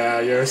 Oh yeah,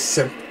 you're a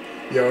simp.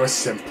 You're a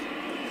simp.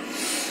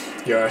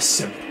 You're a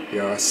simp.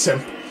 You're a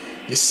simp.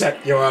 You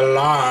set your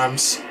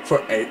alarms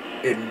for 8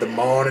 in the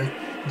morning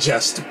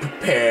just to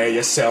prepare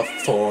yourself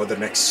for the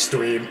next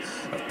stream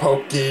of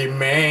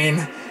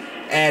Pokemon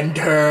and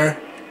her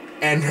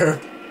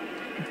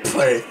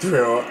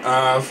playthrough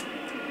of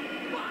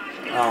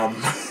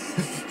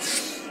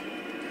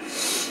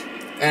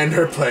and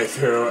her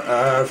playthrough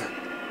of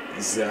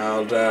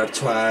Zelda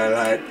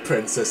Twilight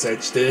Princess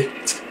HD.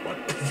 What?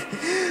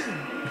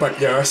 But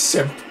you're a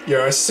simp.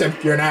 You're a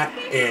simp. You're not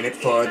in it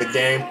for the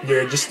game.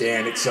 You're just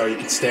in it so you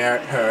can stare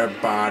at her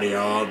body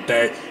all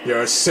day.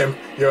 You're a simp.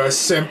 You're a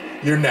simp.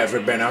 You've never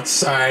been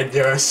outside.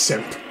 You're a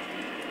simp.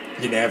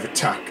 You never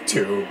talk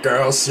to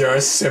girls. You're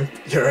a simp.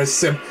 You're a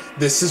simp.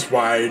 This is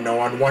why no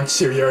one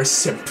wants you. You're a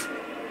simp.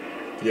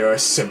 You're a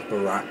simp, a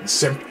rotten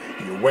simp.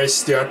 You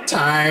waste your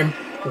time.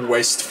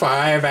 Waste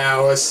 5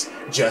 hours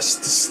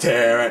just to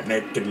stare at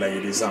naked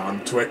ladies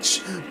on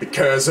Twitch.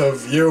 Because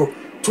of you.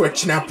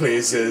 Twitch now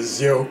pleases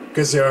you,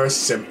 cause you're a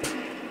simp.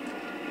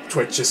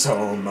 Twitch is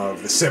home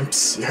of the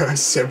simps. You're a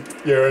simp.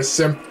 You're a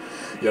simp.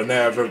 You'll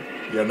never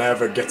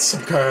get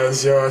some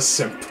cause you're a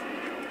simp.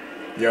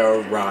 You're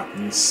a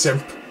rotten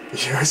simp.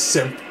 You're a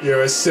simp.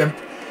 You're a simp.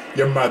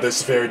 Your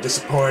mother's very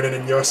disappointed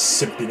in your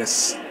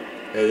simpiness.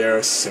 Yeah, you're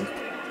a simp.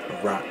 A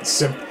rotten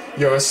simp.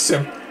 You're a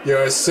simp.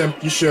 You're a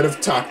simp. You should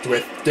have talked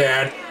with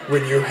Dad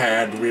when you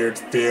had weird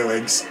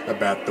feelings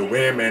about the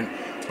women.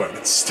 But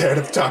instead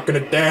of talking to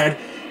Dad,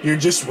 you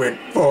just went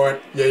for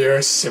it. Yeah, you're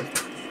a simp.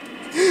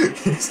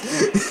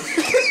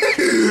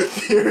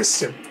 You're a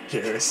simp.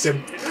 You're a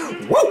simp.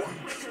 Whoa!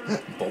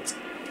 Bolt.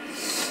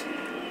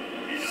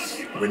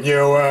 When you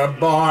were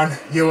born,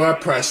 you were a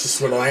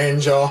precious little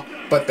angel.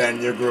 But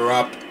then you grew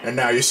up, and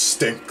now you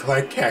stink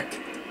like heck.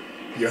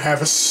 You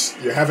have a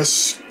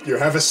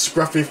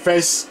scruffy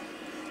face.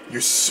 You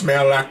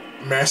smell like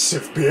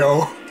massive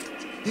BO.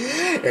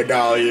 And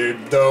all you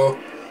do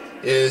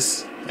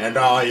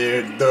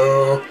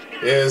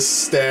is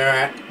stare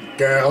at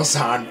girls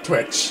on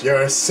Twitch.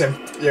 You're a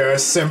simp. You're a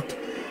simp.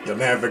 You'll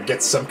never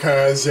get some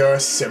cause you're a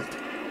simp.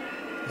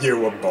 You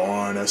were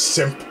born a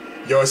simp.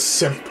 You're a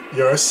simp.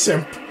 You're a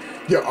simp.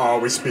 You'll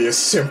always be a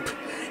simp.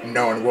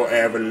 No one will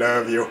ever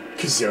love you,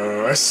 'cause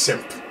you're a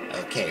simp.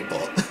 Okay,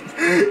 bull.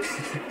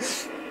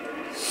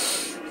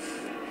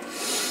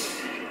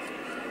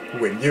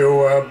 When you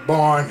were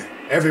born,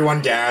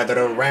 everyone gathered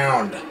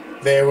around.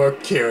 They were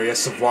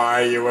curious of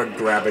why you were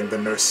grabbing the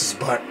nurse's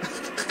butt.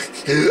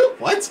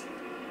 What?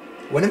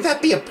 Wouldn't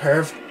that be a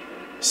perv?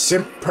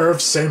 Simp,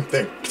 perv, same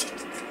thing.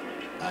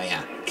 Oh,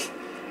 yeah.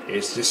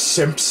 It's just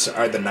simps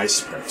are the nice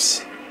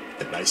pervs.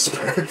 The nice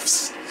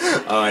pervs.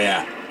 Oh,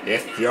 yeah.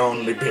 If you're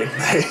only being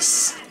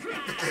nice.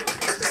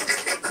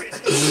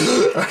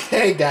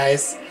 Okay,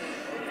 guys.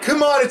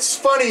 Come on, it's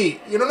funny.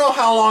 You don't know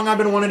how long I've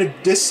been wanting to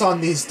diss on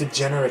these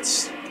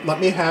degenerates. Let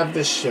me have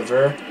this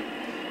shiver.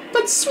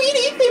 But,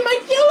 sweetie, they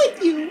might yell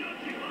at you.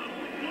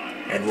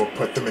 And we'll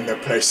put them in their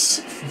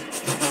place.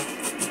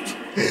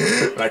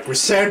 Like we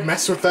said,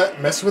 mess with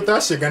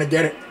us, you're gonna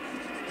get it.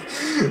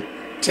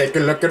 Take a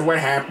look at what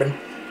happened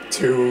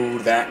to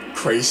that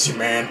crazy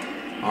man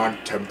on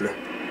Tumblr.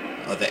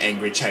 Oh, the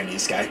angry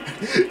Chinese guy.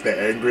 The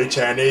angry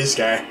Chinese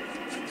guy.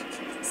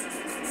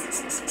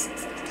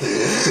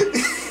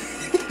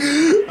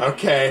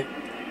 Okay,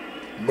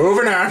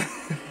 moving on.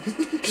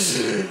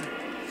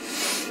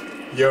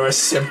 You're a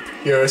simp.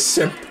 You're a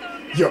simp.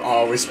 You'll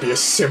always be a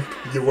simp.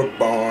 You were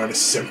born a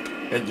simp,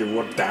 and you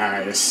will die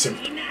a simp.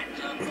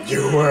 When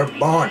you were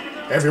born,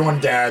 everyone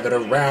gathered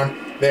around.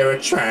 They were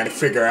trying to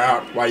figure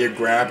out why you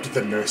grabbed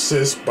the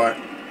nurse's butt.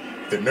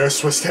 The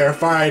nurse was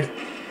terrified.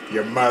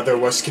 Your mother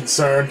was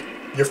concerned.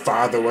 Your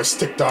father was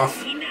ticked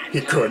off.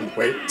 He couldn't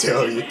wait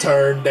till you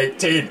turned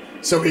 18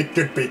 so he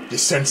could beat you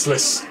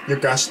senseless. You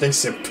gosh dang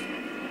simp.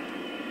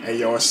 Hey,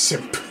 you're a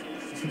simp.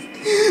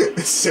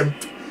 A simp.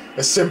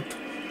 A simp.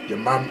 Your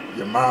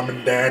mom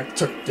and dad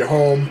took you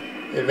home.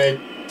 They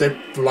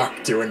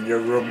locked you in your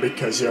room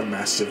because you're a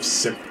massive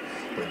simp.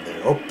 When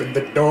they opened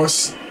the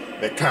doors,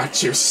 they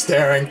caught you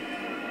staring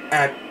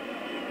at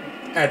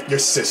your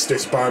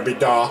sister's Barbie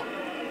doll.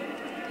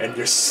 And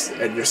your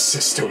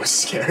sister was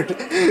scared.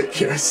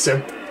 You're a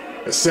simp.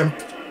 A simp.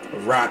 A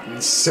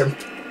rotten simp.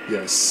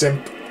 You're a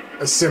simp.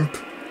 A simp.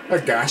 A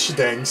gosh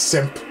dang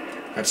simp.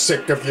 I'm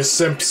sick of your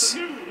simps.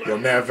 You'll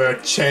never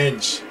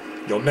change.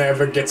 You'll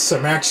never get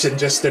some action,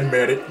 just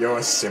admit it, you're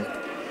a simp.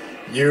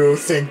 You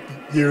think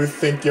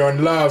you're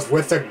in love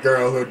with a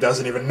girl who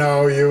doesn't even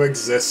know you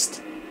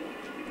exist.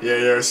 Yeah,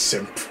 you're a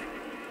simp.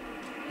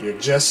 You're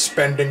just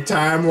spending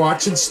time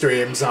watching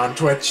streams on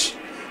Twitch,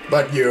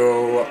 but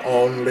you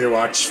only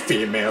watch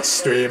female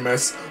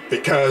streamers.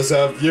 Because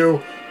of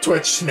you,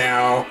 Twitch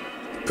now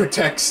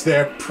protects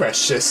their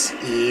precious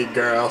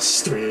e-girl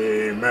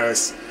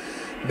streamers.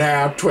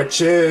 Now Twitch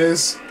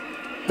is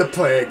the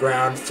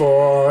playground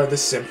for the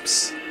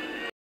simps.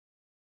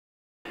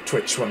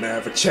 Twitch will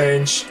never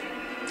change.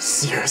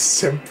 You're a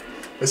simp.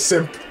 A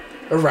simp.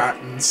 A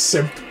rotten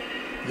simp.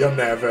 You'll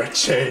never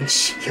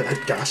change. You're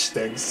a gosh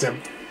dang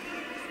simp.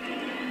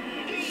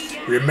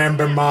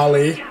 Remember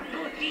Molly?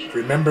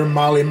 Remember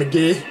Molly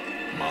McGee?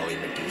 Molly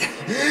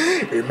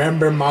McGee.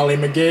 Remember Molly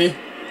McGee?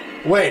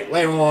 Wait,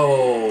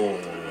 whoa.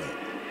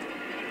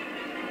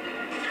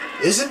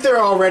 Isn't there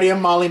already a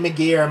Molly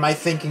McGee, or am I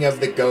thinking of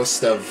the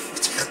ghost of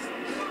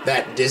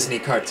that Disney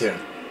cartoon?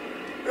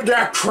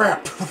 Ah,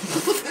 crap!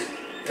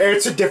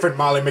 It's a different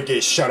Molly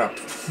McGee, shut up.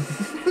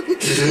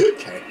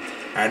 Okay.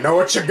 I know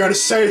what you're gonna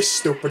say,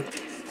 stupid.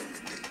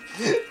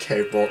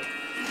 Okay, well.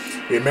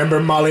 Remember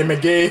Molly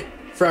McGee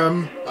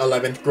from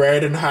 11th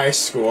grade in high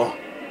school?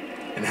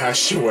 And how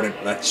she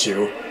wouldn't let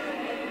you.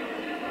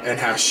 And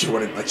how she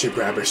wouldn't let you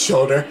grab her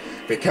shoulder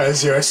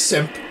because you're a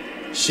simp.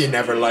 She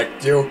never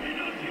liked you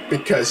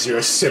because you're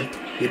a simp.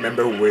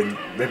 Remember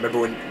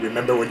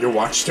when you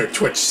watched her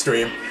Twitch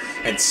stream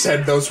and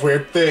said those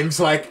weird things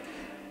like,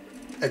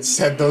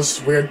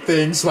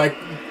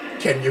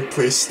 can you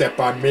please step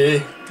on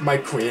me, my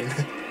queen?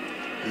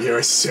 You're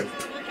a simp.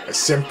 A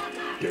simp.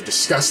 You're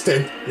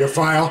disgusting. You're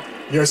vile.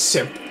 You're a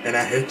simp. And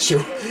I hate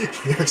you.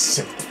 You're a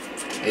simp.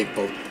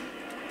 Capable.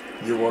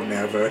 You will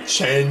never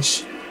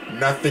change.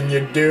 Nothing you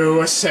do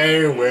or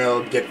say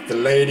will get the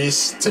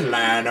ladies to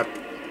line up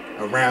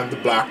around the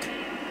block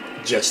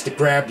just to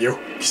grab you.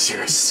 'Cause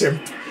you're a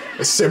simp.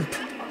 A simp.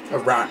 A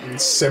rotten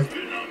simp.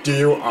 Do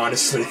you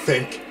honestly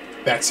think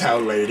that's how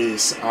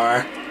ladies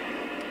are?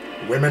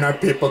 Women are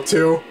people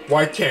too.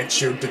 Why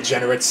can't you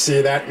degenerates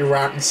see that, you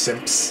rotten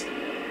simps?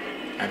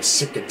 I'm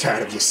sick and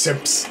tired of you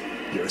simps.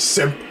 You're a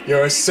simp.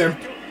 You're a simp.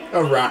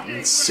 A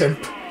rotten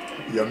simp.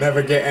 You'll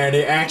never get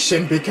any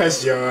action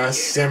because you're a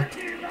simp.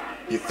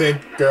 You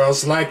think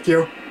girls like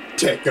you?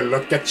 Take a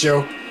look at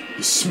you.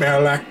 You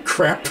smell like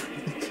crap.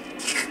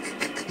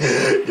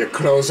 Your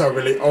clothes are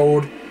really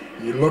old.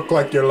 You look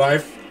like your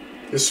life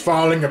is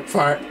falling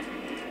apart.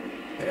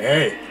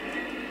 Hey,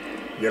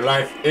 your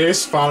life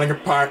is falling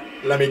apart.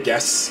 Let me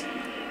guess.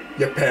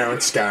 Your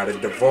parents got a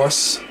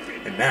divorce,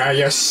 and now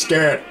you're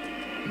scared.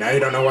 Now you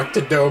don't know what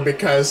to do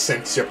because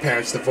since your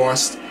parents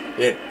divorced,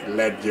 it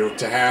led you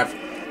to have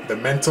the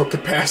mental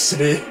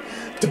capacity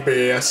to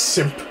be a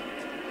simp.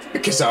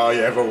 Because all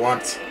you ever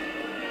want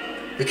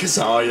Because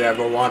all you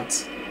ever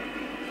want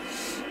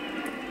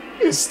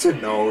is to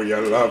know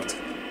you're loved.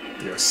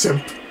 You're a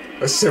simp,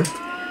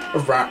 a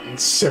rotten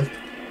simp.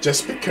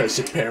 Just because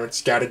your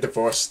parents got a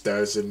divorce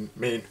doesn't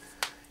mean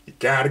you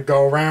gotta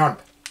go around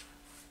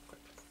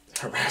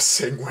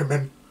harassing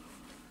women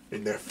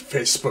in their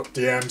Facebook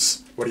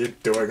DMs. What are you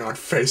doing on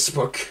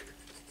Facebook?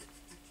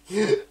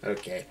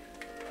 Okay.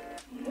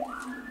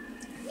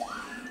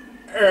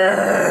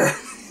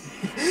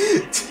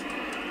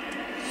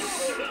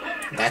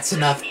 That's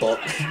enough, Bolt.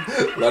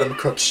 Let him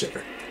cook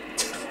sugar.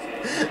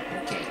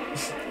 Okay.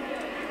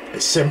 A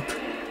simp.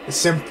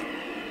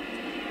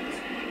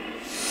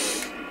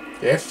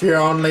 If you're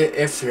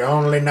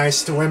only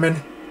nice to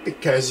women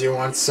because you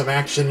want some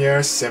action, you're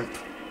a simp.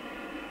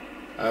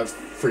 A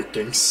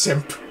freaking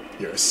simp.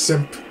 You're a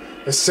simp,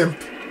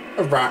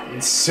 a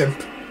rotten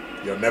simp.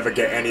 You'll never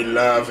get any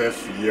love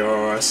if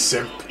you're a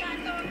simp.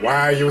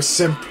 Why are you a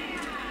simp?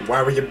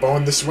 Why were you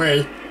born this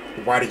way?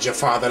 Why did your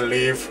father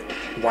leave?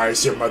 Why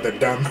is your mother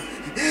dumb?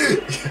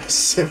 You're a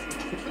simp.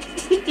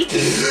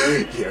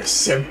 You're a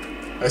simp.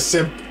 A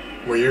simp.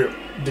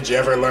 Did you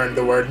ever learn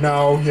the word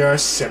no? You're a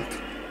simp.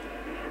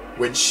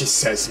 When she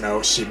says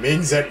no, she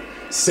means it.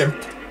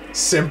 Simp.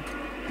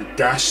 You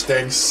gosh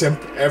dang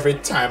simp. Every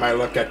time I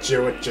look at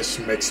you, it just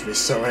makes me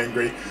so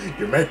angry.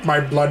 You make my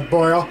blood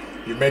boil.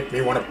 You make me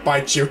want to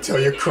bite you till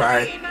you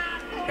cry.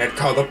 And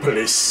call the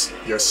police.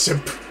 You're a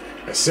simp.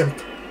 A simp.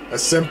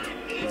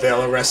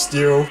 They'll arrest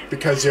you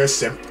because you're a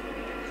simp.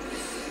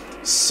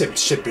 Simp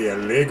should be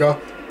illegal.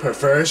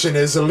 Perversion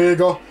is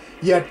illegal.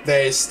 Yet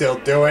they still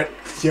do it.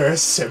 You're a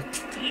simp.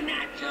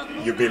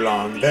 You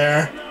belong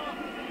there.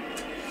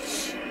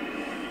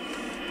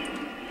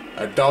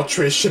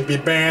 Adultery should be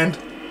banned.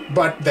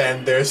 But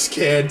then there's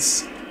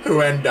kids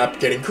who end up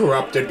getting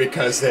corrupted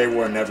because they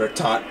were never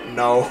taught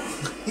no.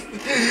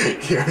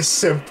 You're a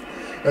simp,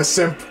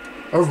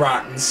 a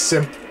rotten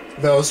simp.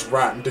 Those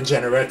rotten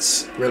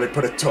degenerates really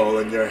put a toll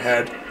in your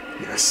head.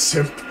 You're a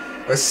simp.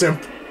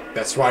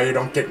 That's why you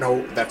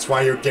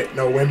get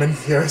no women.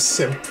 You're a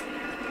simp.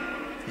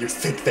 You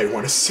think they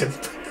want a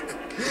simp.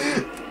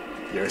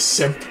 You're a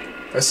simp.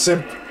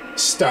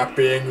 Stop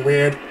being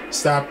weird.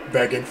 Stop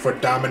begging for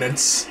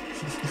dominance.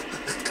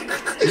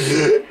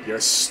 You're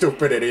a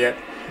stupid idiot.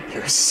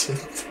 You're a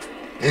simp.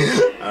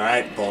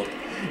 Alright, Bolt.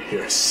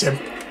 You're a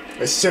simp.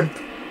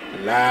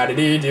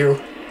 La-di-dee-doo.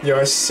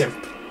 You're a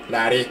simp.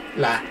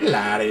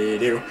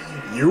 La-di-la-la-di-doo.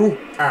 You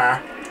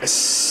are a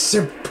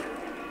simp.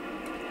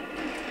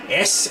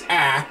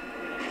 S-I-M-P.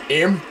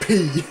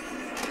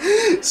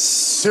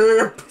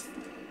 Simp.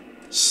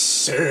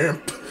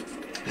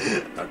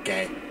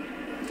 Okay.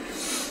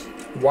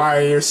 Why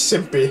are you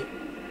simpy?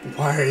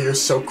 Why are you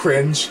so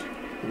cringe?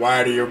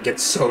 Why do you get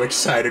so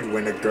excited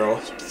when a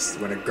girl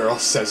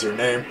says your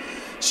name?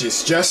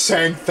 She's just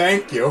saying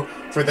thank you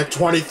for the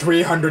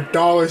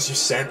 $2,300 you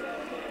sent.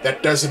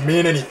 That doesn't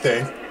mean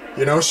anything.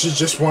 You know, she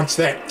just wants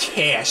that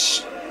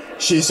cash.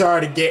 She's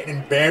already getting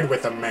in bed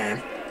with a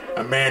man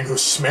who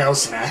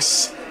smells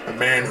nice, a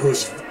man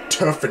who's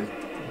tough and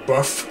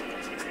buff,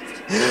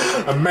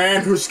 a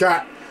man who's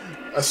got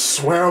a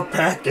swell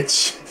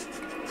package.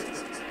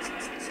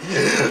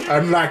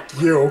 Unlike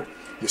you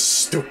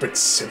stupid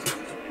simp.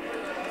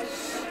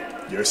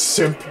 You're a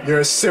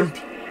simp.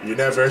 You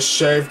never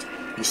shaved.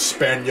 You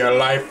spend your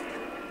life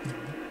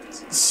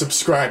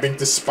subscribing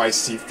to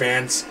Spicy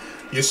Fans.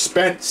 You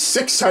spent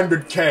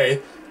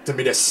 $600K to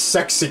meet a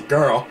sexy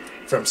girl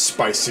from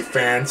Spicy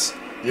Fans.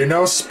 You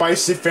know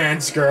Spicy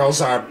Fans girls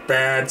are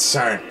bad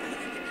sign.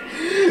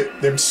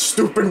 Them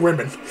stupid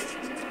women.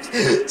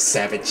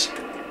 Savage.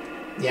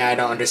 Yeah, I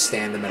don't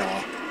understand them at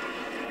all.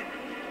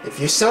 If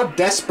you're so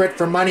desperate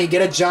for money,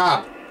 get a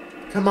job.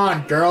 Come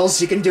on,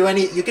 girls, you can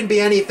be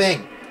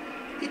anything.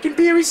 You can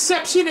be a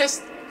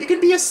receptionist. You can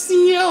be a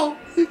CEO.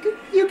 You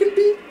can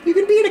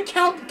be an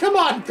accountant. Come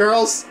on,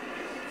 girls.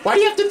 Why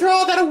do you have to throw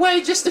all that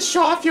away just to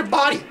show off your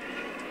body?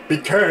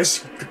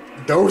 Because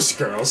those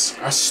girls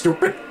are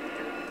stupid.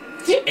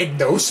 And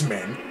those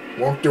men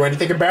won't do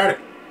anything about it.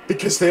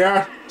 Because they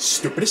are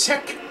stupid as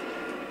heck.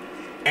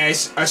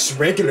 As us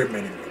regular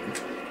men and women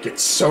get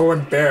so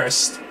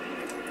embarrassed.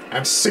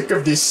 I'm sick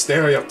of these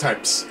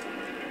stereotypes.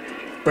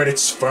 But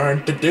it's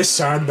fun to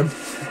disarm them.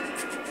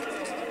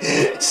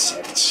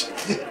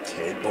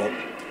 Okay, Bolt.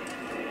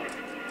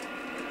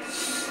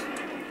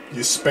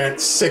 You spent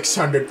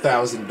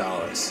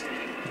 $600,000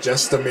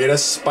 just to meet a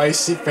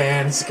Spicy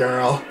Fans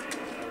girl.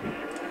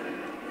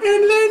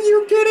 And then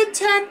you get a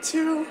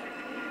tattoo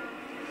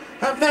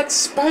of that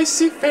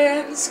Spicy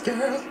Fans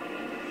girl.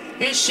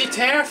 Is she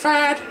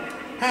terrified?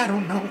 I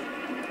don't know.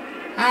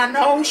 I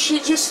know she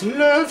just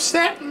loves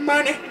that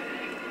money.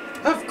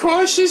 Of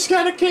course she's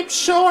gonna keep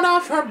showing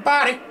off her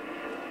body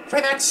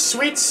for that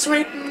sweet,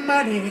 sweet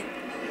money.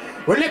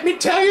 Well, let me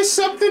tell you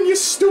something, you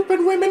stupid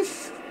women.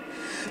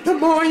 The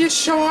more you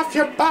show off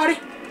your body,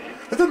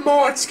 the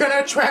more it's gonna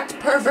attract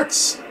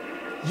perverts.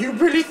 You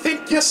really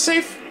think you're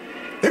safe?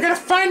 They're gonna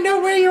find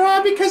out where you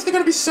are because they're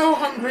gonna be so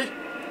hungry.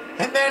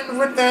 And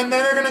then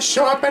they're gonna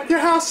show up at your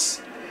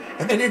house.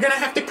 And then you're gonna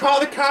have to call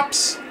the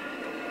cops.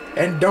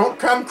 And don't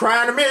come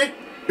crying to me,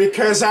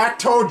 because I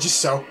told you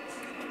so.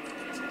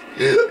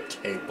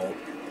 Okay, Bolt.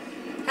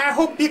 I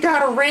hope you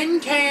got a ring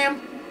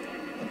cam.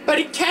 But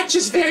it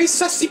catches very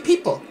sussy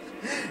people.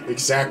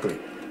 Exactly.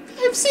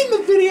 I've seen the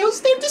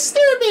videos, they're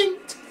disturbing.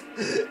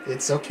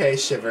 It's okay,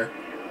 Shiver.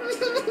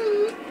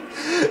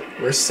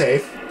 We're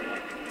safe.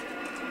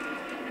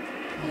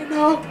 I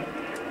know.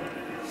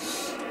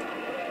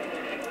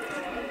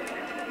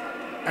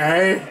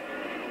 I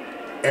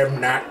am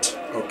not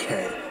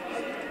okay.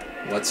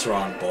 What's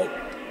wrong, Bolt?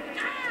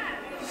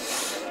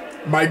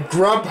 My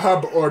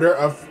Grubhub order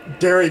of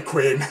Dairy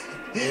Queen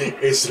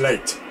is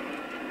late.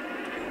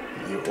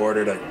 You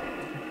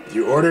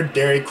ordered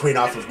Dairy Queen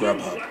off of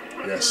Grubhub.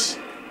 Yes.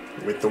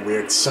 With the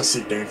weird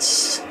sussy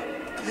dance.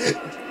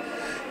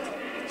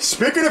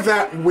 Speaking of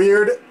that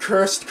weird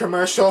cursed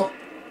commercial,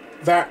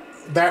 that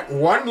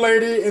one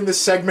lady in the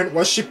segment,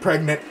 was she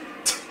pregnant?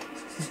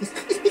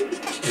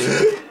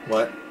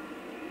 What?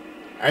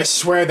 I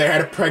swear they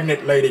had a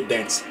pregnant lady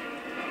dance.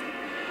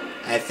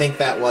 I think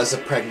that was a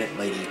pregnant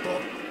lady,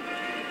 Bolt.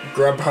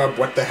 Grubhub,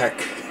 what the heck?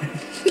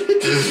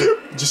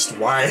 Just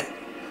why?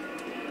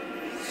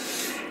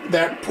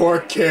 That poor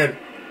kid.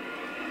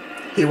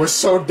 He was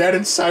so dead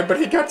inside, but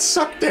he got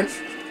sucked in.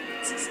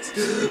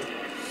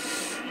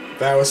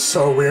 That was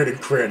so weird and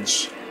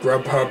cringe.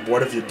 Grubhub,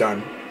 what have you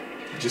done?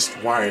 Just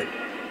why?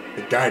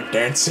 The guy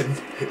dancing,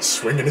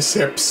 swinging his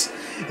hips,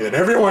 and then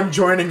everyone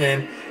joining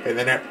in, and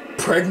then that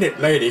pregnant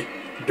lady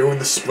doing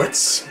the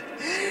splits,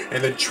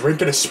 and then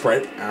drinking a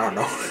Sprite. I don't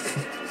know.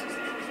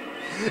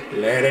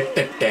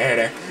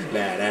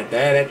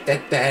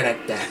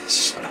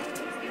 Shut up.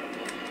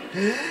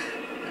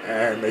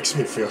 It makes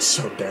me feel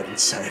so dead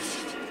inside.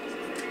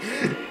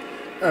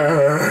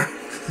 I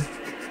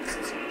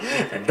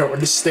don't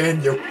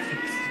understand you.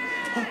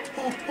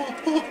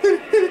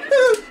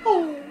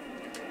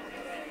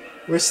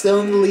 We're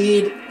still in the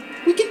lead.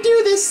 We can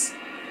do this.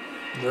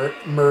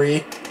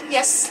 Marie.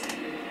 Yes.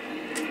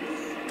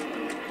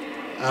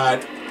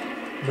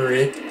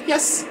 Marie.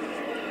 Yes.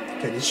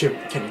 Can you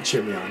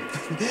cheer me on?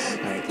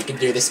 Alright, we can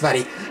do this,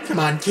 buddy. Come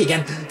on,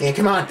 Keegan. Yeah,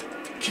 come on.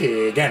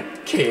 Keegan.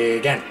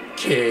 Keegan.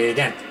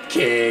 Keegan.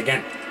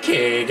 Keegan.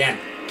 Keegan.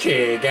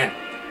 Keegan.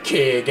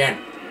 Keegan.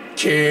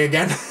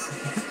 Keegan.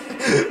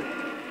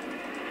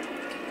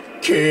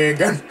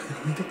 Keegan.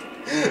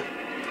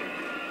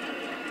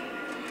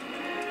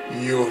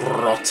 You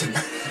rotten.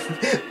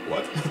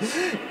 What?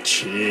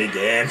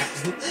 Keegan.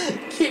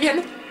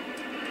 Keegan.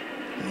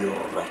 You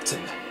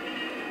rotten.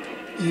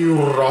 You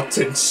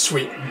rotten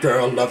sweet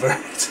girl lover.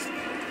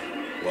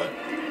 What?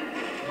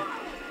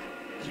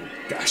 You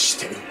gosh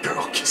dang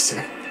girl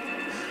kisser.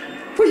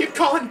 Who you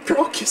calling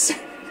girl kisser?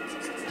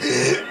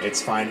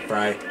 It's fine,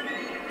 Fry.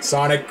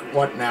 Sonic,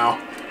 what now?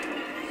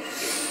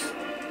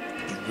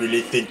 You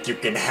really think you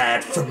can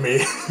hide from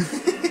me?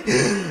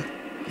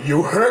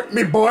 You hurt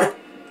me, boy!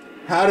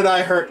 How did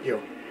I hurt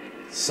you?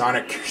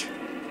 Sonic,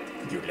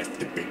 you left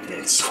the big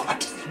man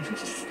squad.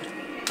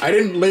 I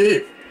didn't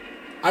leave.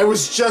 I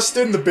was just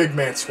in the big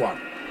man squad.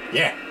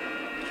 Yeah.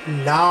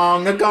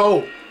 Long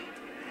ago.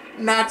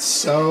 Not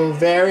so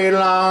very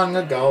long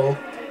ago.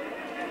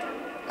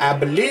 I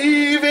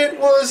believe it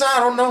was, I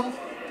don't know,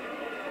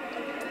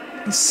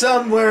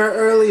 somewhere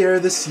earlier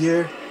this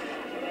year.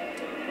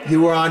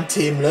 You were on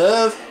Team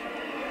Love,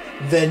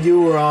 then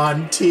you were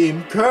on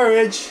Team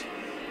Courage,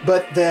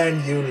 but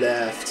then you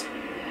left.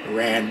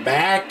 Ran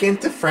back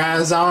into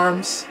Fra's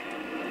arms,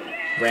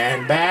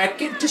 ran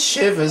back into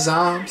Shiva's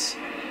arms.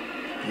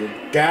 You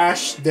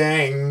gosh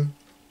dang,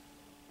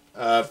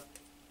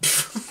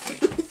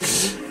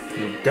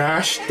 you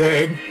gosh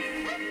dang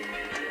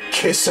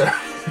kisser.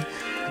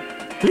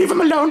 Leave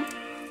him alone,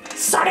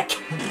 Sonic.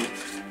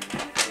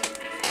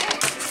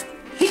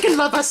 He can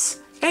love us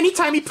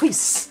anytime he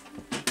pleases.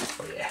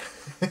 Oh yeah.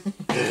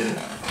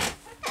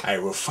 I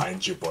will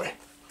find you, boy.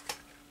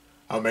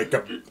 I'll make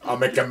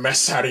a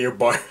mess out of you,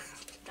 boy.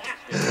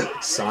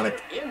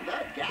 Sonic.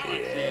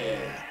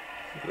 Yeah.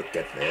 Look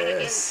at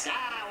this.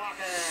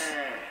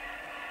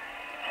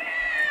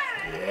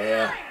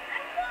 Yeah.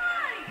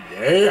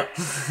 Yeah.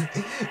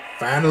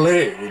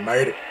 Finally, we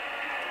made it.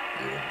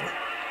 Yeah, boy.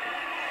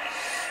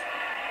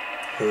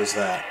 Who's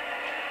that?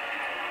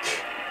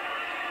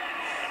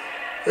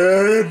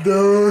 And,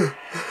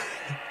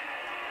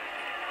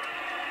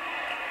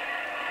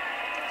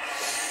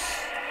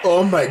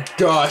 oh my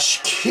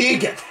gosh,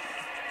 Keegan!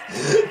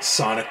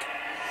 Sonic,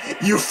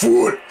 you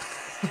fool!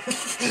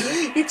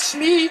 It's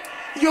me,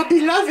 your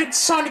beloved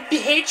Sonic the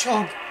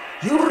Hedgehog.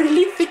 You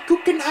really think you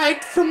can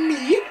hide from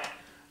me?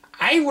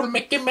 I will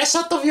make a mess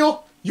out of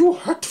you, you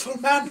hurtful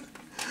man.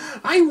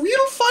 I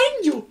will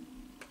find you.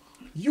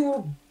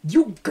 You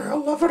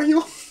girl lover,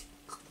 you.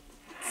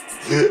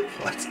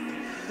 What?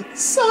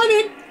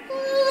 Sonic!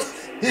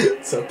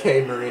 It's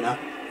okay, Marina.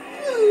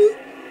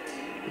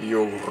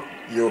 You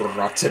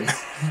rotten.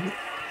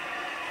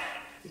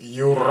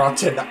 You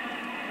rotten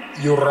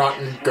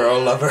girl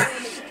lover.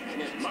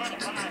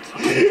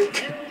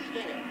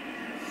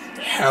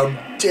 How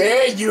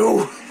dare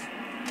you!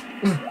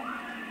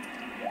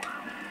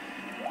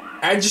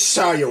 I just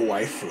saw your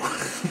waifu.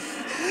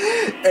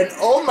 And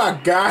oh my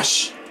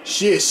gosh,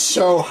 she is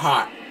so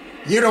hot.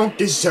 You don't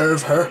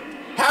deserve her.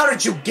 How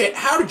did you get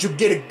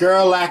a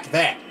girl like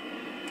that?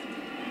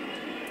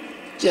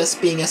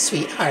 Just being a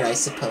sweetheart, I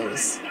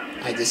suppose.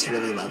 I just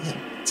really love him.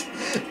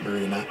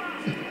 Marina.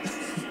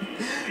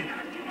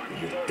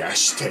 You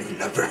gosh dang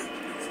lover.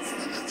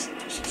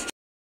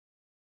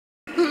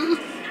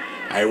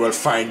 I will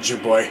find you,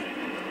 boy.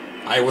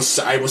 I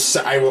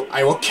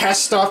will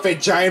cast off a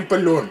giant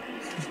balloon.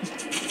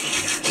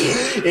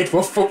 It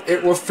will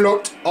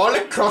float all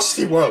across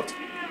the world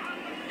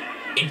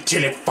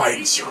until it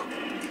finds you.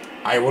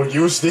 I will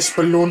use this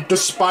balloon to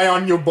spy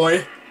on you,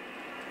 boy.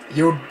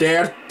 You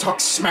dare talk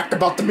smack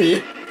about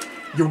me?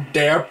 You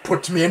dare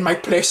put me in my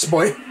place,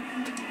 boy?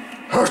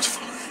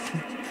 Hurtful.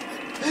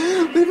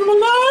 Leave him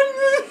alone.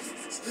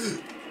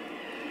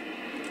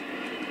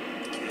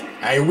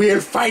 I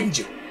will find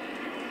you,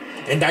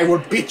 and I will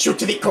beat you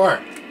to the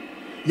core.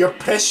 Your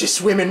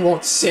precious women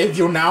won't save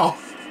you now.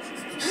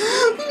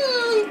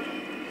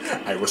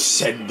 I will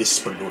send this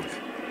balloon,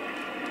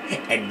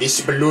 and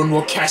this balloon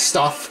will cast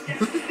off.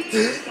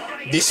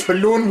 This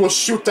balloon will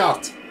shoot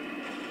out.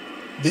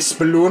 This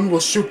balloon will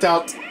shoot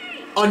out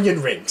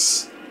onion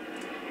rings.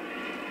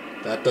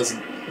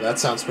 That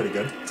sounds pretty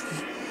good.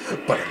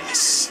 But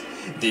alas,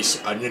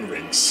 these onion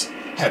rings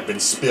have been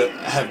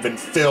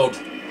filled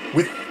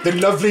with the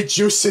lovely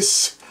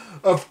juices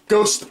of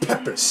ghost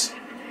peppers.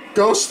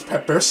 Ghost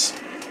peppers,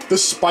 the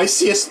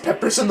spiciest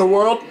peppers in the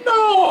world.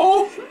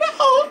 No,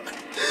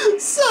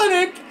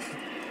 Sonic.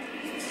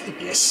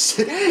 Yes,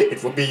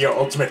 it will be your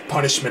ultimate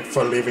punishment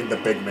for leaving the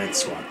big man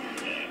squad.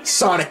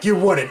 Sonic, you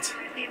wouldn't.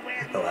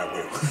 Oh, I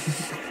will.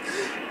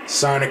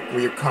 Sonic,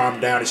 will you calm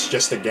down? It's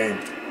just a game.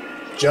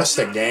 Just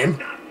a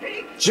game?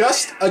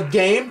 Just a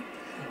game?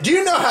 Do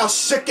you know how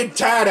sick and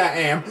tired I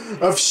am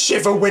of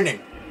Shiva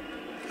winning?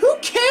 Who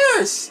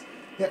cares?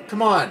 Yeah,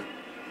 come on.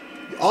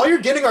 All you're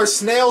getting are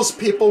snails,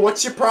 people.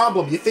 What's your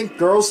problem? You think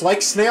girls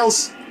like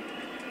snails?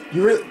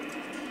 You really...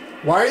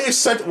 Why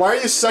are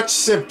you such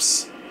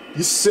simps?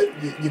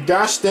 You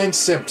gosh dang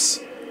simps.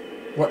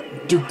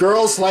 What? Do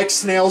girls like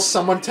snails?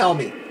 Someone tell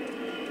me.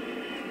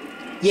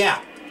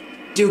 Yeah.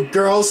 Do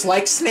girls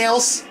like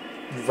snails?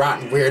 You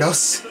rotten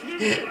weirdos.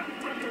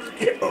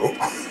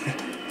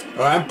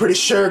 Oh, I'm pretty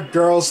sure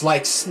girls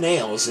like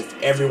snails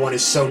if everyone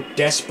is so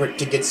desperate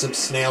to get some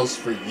snails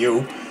for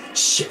you,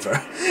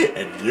 Shiver,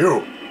 and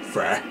you,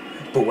 Fry.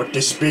 But what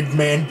this big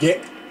man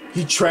get?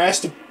 He tries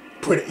to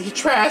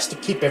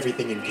keep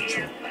everything in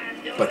control.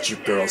 But you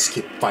girls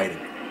keep fighting.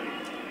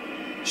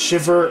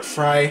 Shiver,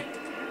 Fry.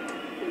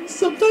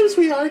 Sometimes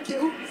we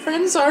argue.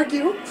 Friends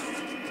argue.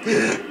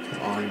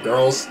 Come on,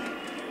 girls.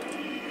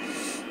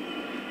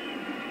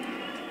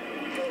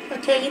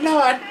 Okay, you know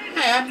what?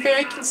 I'm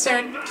very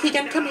concerned.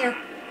 Keegan, come here.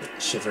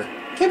 Shiver.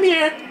 Come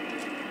here.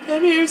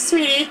 Come here,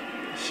 sweetie.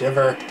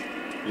 Shiver.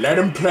 Let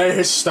him play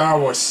his Star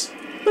Wars.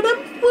 But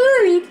I'm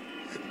worried.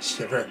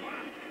 Shiver.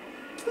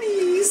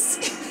 Please.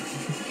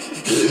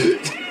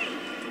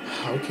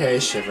 Okay,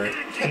 Shiver.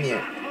 Come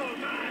here.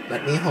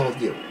 Let me hold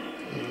you.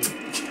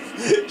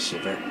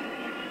 Shiver.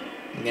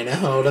 I'm gonna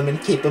hold him and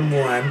keep him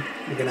warm.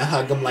 We're gonna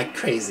hug him like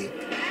crazy.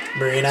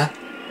 Marina?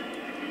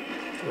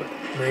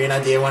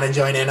 Marina, do you want to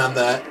join in on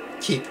the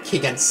keep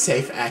Keegan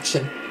safe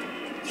action?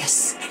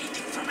 Yes,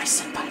 anything for my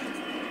senpai.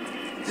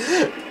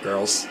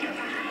 Girls.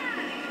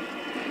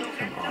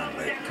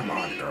 Come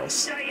on,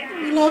 girls.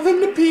 We love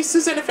him to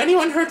pieces, and if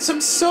anyone hurts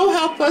him, so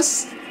help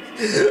us.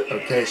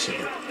 Okay,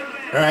 Shiver.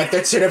 Alright,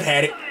 that's it, I've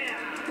had it.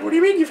 What do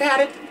you mean you've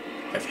had it?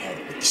 I've had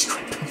it with this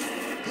crap.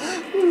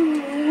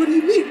 What do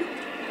you mean?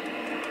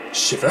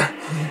 Shiver.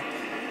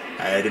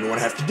 I didn't want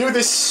to have to do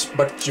this,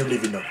 but you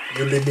leave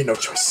me no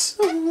choice.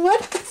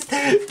 What?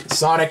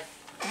 Sonic.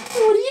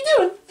 What are you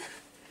doing?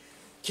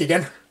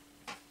 Keegan.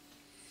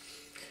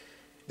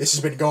 This has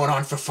been going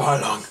on for far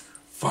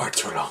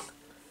too long.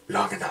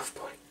 Long enough,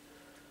 boy.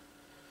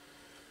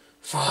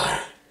 Far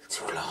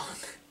too long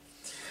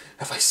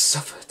have I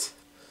suffered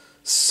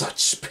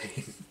such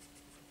pain,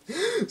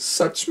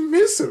 such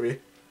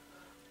misery.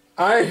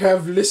 I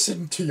have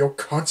listened to your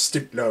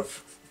constant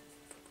love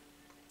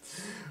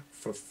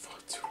for far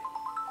too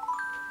long.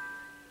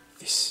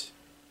 This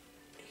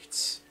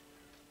needs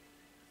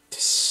to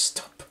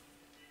stop.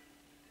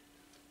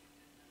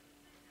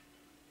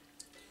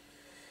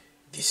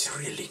 This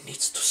really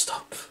needs to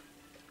stop.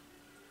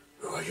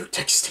 Who are you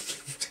texting?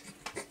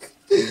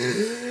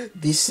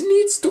 This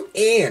needs to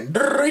end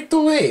right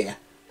away.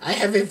 I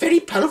have a very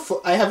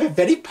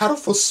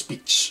powerful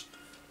speech.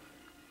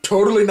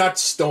 Totally not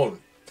stolen.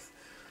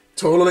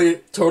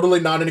 Totally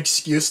not an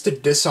excuse to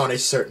diss on a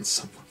certain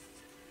someone.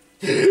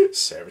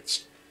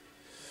 Savage.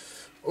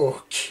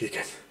 Oh,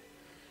 Keegan.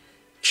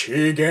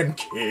 Keegan.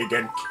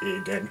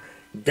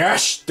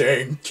 Gosh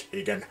dang,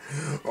 Keegan.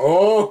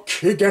 Oh,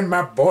 Keegan,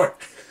 my boy.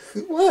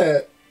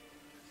 What?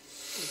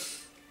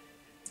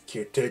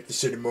 Can't take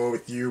this anymore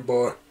with you,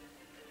 boy.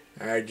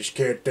 I just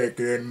can't take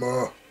it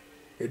anymore.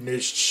 It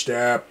needs to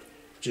stop.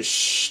 Just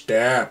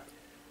stop.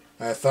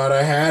 I thought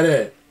I had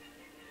it.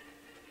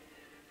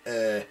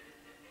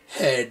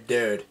 Hey,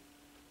 dude.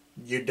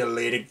 You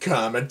deleted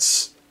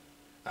comments.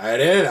 I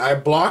did. I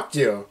blocked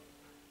you.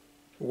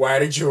 Why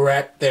did you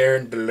rat there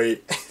and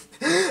delete?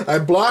 I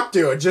blocked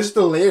you. Just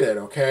delete it,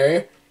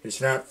 okay?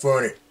 It's not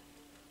funny.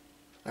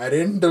 I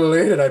didn't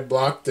delete it. I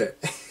blocked it.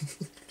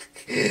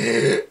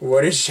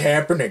 What is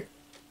happening?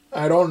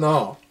 I don't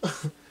know.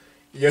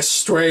 You're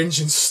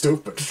strange and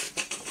stupid.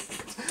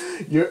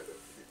 You're...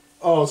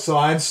 Oh, so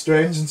I'm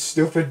strange and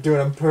stupid? Dude,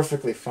 I'm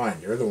perfectly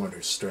fine. You're the one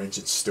who's strange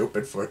and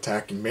stupid for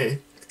attacking me.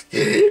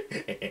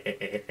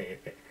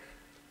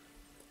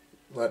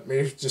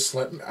 Just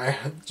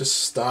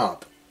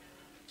stop.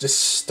 Just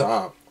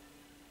stop.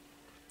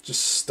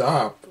 Just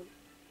stop.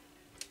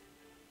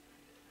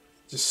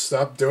 Just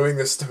stop doing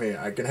this to me.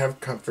 I can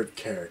have comfort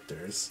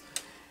characters.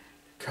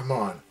 Come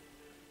on.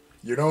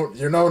 You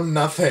know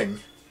nothing.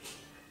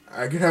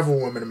 I can have a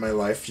woman in my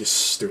life, you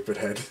stupid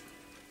head.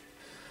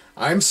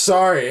 I'm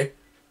sorry.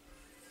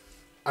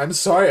 I'm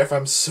sorry if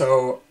I'm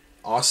so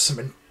awesome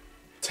and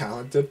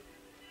talented.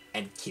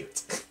 And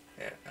cute.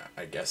 Yeah,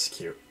 I guess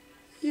cute.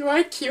 You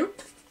are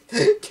cute.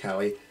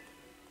 Kelly.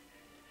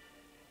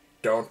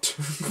 Don't.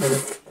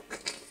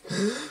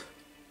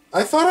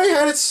 I thought I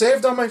had it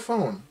saved on my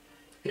phone.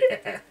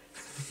 Yeah.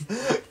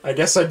 I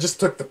guess I just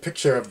took the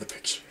picture of the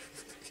picture.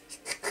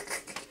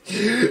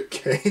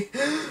 Okay.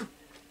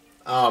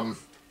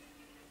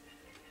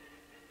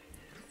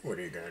 What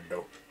are you gonna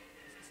do?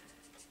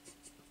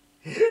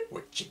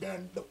 What you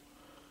gonna do?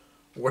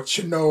 What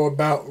you know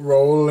about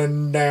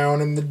rolling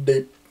down in the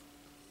deep?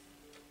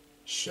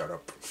 Shut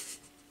up.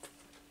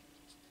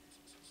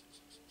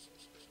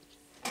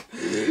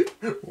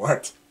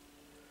 What?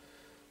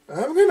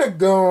 I'm gonna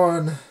go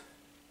on.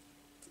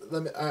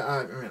 Let me.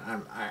 I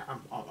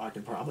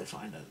can probably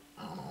find it.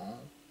 I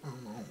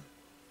don't know.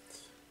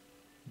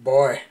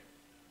 Boy,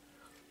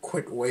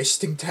 quit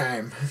wasting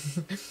time.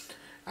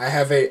 I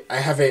have a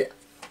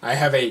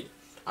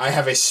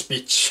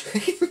speech.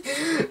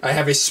 I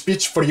have a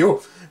speech for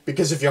you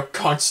because of your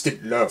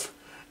constant love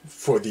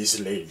for these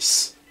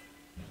ladies.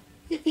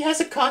 If he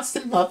has a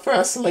constant love for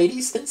us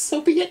ladies, then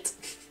so be it.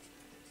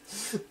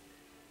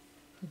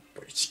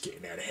 But it's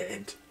getting out of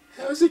hand.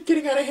 How is it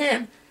getting out of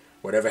hand?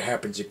 Whatever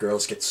happens, you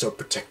girls get so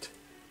protected.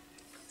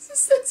 It's a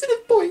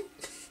sensitive point.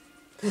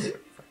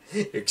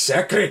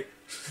 Exactly.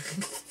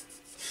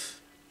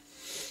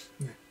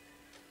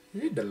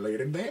 He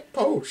deleted that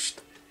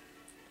post.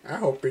 I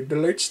hope he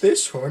deletes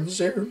this one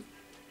soon.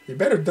 You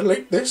better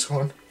delete this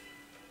one.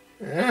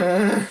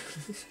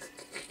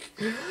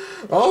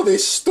 All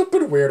these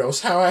stupid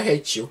weirdos, how I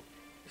hate you.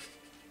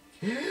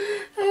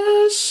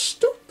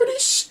 Stupid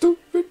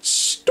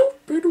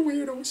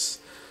weirdos.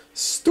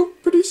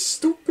 Stupid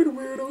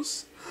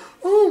weirdos.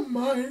 Oh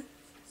my,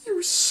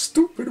 you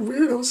stupid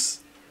weirdos.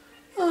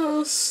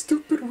 Oh,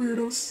 stupid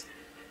weirdos.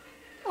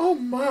 Oh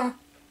my,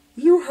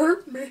 you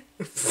hurt me.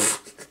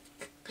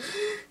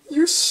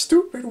 You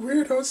stupid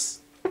weirdos.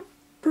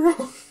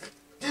 Bro,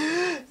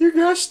 you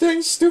gosh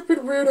dang stupid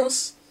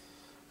weirdos.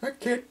 I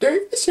can't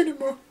take this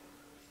anymore.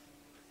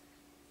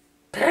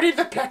 Patty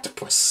the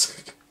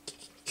platypus.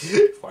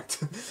 What?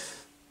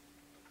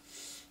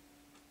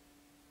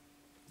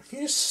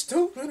 You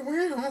stupid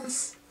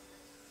weirdos.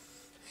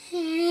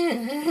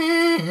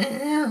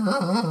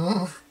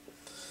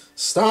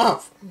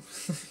 Stop.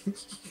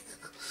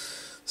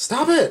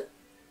 Stop it.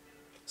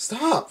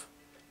 Stop.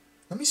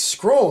 Let me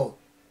scroll.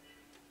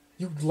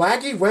 You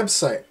laggy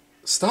website.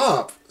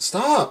 Stop.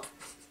 Stop.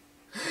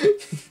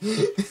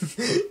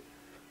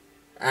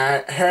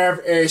 I have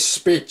a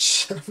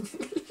speech.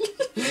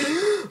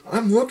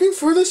 I'm looking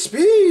for the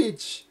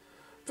speech.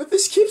 But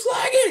this keeps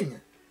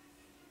lagging.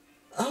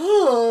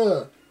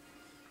 Oh.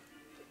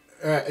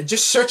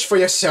 Just search for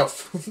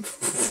yourself.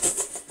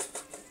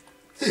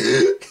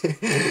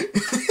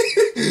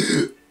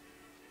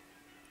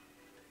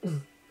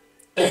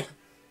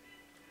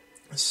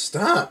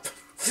 Stop.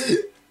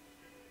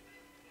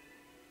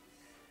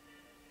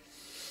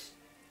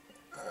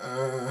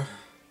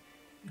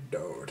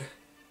 Dude.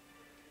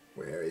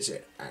 Where is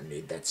it? I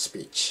need that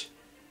speech.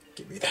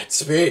 Give me that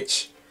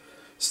speech.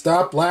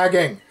 Stop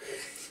lagging.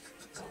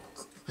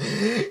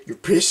 You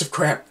piece of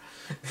crap.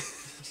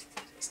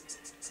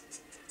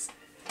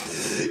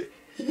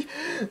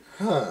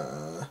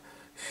 Oh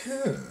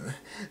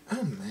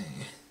man.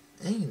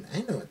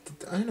 I know what to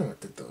do. I know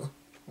what to do.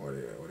 What do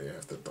you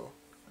have to do?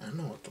 I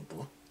know what to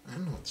do. I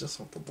know just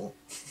what to do.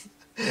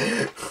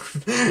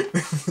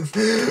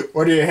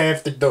 What do you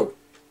have to do?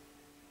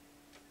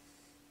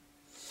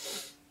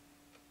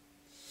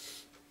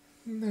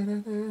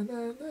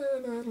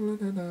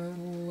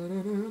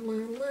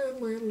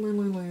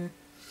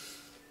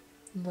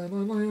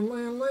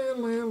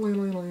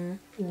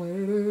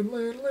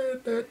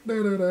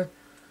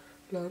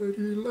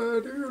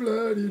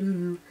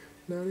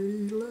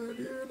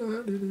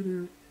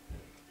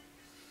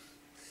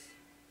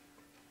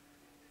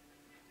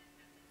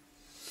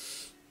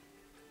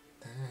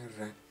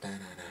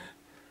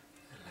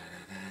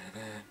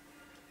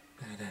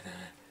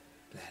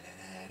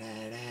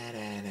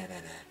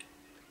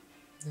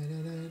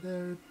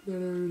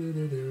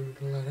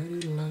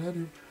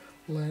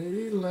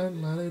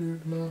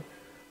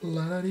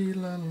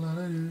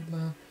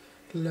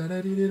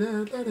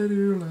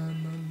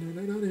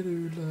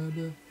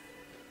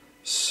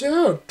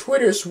 So,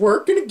 Twitter's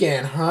working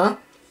again, huh?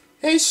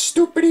 Hey,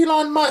 stupid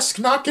Elon Musk,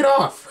 knock it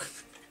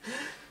off.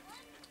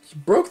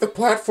 You broke the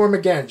platform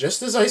again,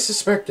 just as I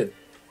suspected.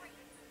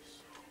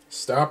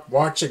 Stop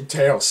watching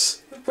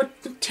Tails.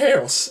 What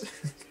Tails?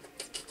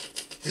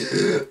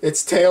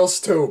 It's Tails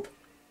Tube.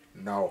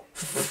 No.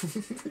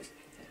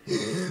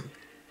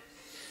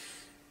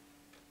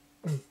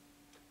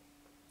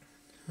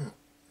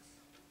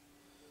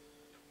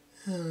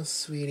 Oh,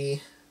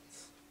 sweetie.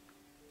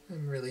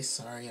 I'm really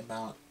sorry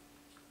about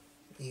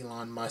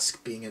Elon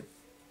Musk being a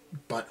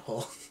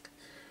butthole.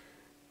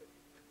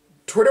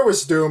 Twitter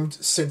was doomed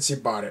since he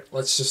bought it.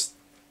 Let's just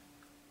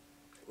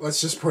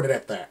put it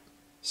at that.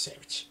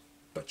 Savage,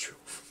 but true.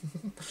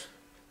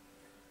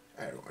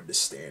 I don't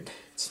understand.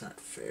 It's not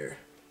fair.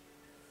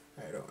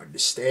 I don't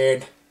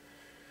understand.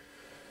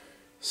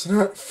 It's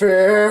not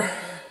fair.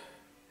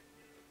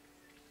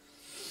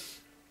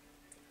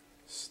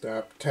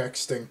 Stop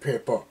texting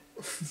people.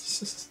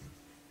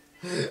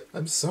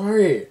 I'm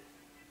sorry.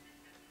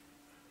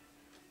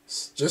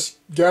 Just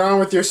get on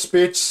with your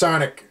speech,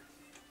 Sonic.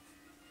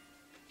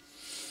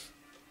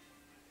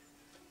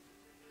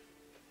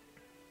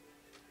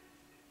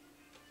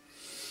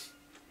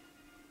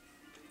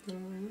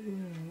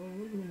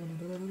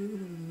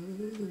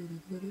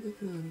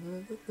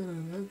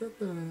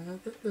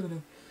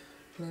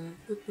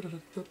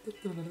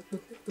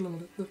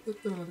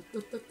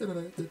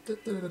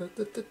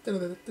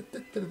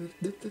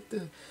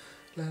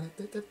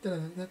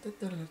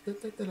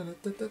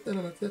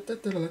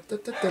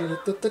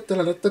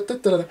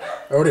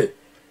 Odie.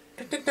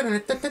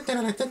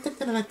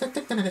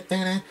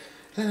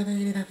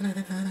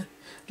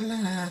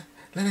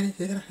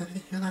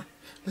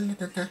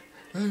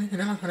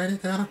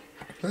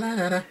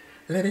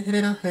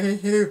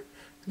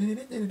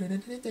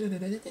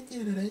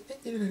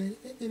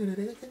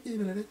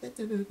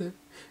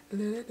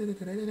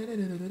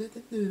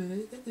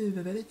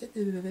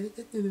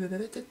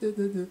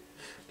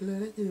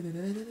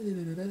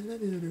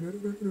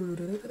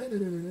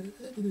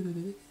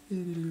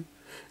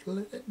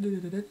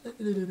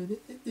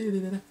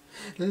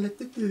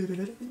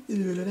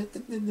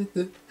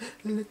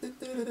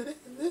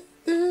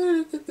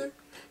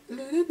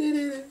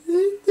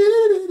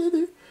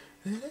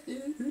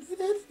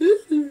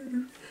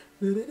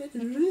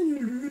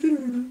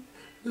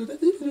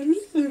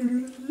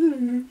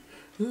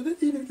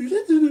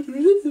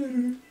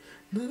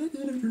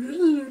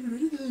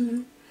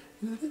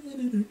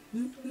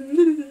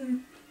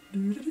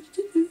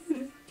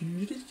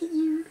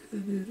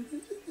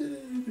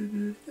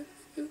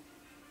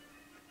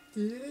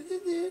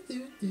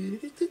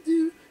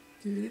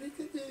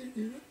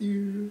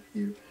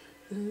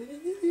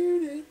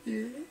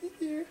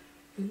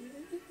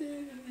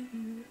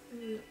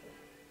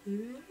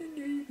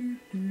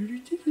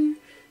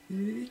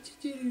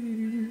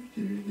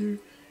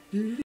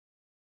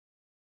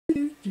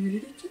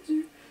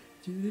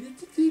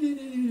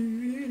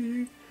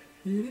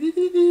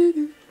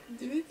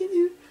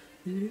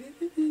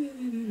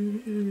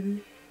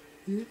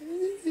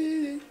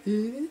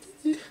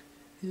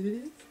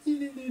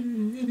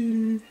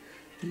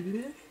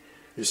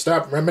 You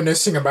stop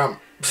reminiscing about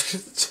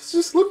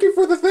just looking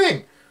for the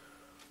thing.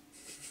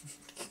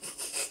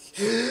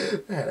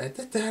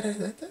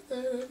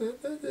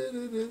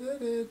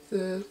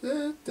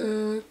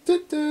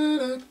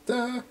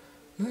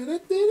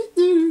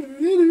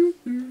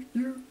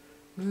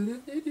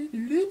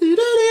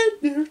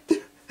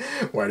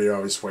 Why do you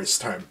always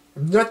waste time?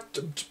 I'm not.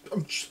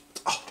 I'm just,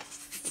 oh.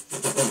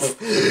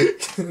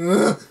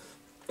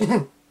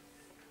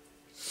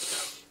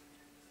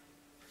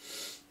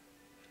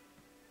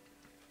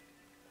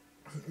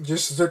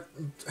 Just,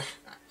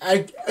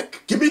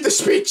 give me the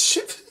speech.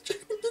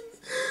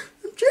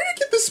 I'm trying to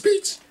get the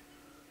speech.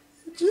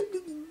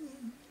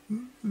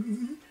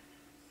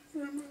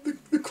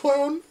 The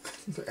clown.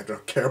 I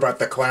don't care about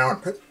the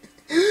clown.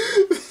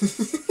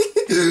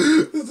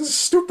 The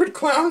stupid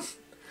clown.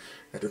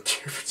 I don't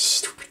care about the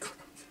stupid clown.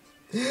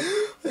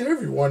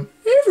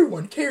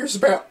 Everyone cares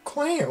about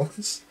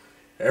clowns.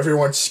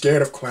 Everyone's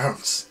scared of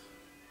clowns.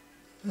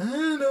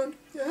 I don't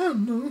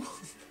know.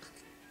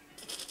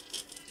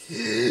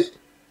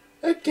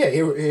 Okay,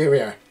 here we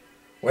are.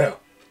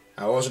 Well,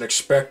 I wasn't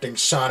expecting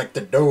Sonic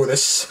to do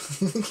this.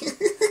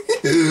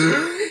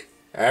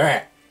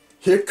 Alright,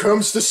 here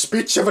comes the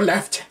speech of a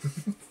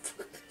lifetime.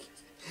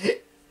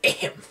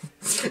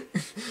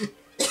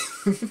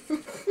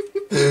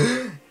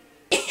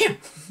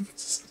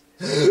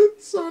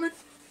 Sonic.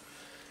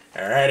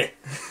 Alrighty.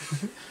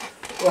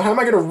 Well, how am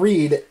I going to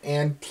read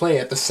and play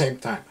at the same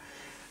time?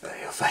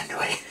 You'll find a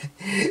way.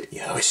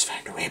 You always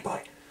find a way,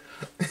 boy.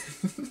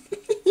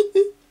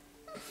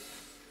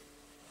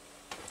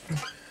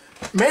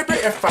 Maybe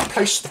if I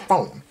place the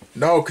phone.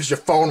 No, because your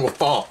phone will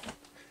fall.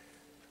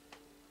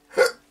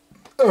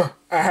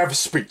 I have a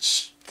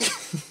speech.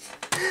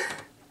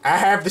 I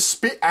have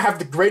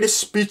the greatest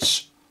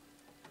speech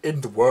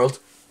in the world.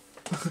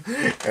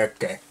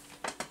 Okay.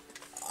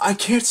 I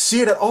can't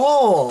see it at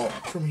all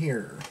from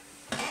here.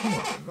 Come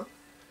on.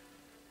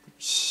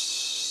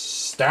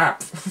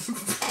 Stop.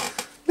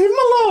 Leave him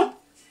alone.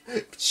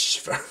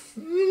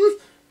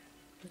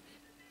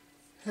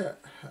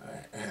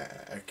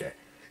 Okay.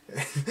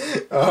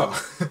 Oh.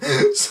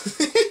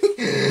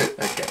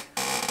 Okay.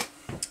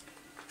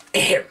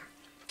 Ahem.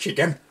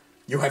 Keegan,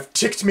 you have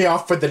ticked me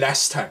off for the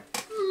last time.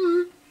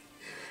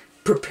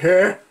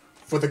 Prepare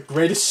for the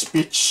greatest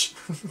speech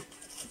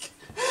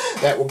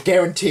that will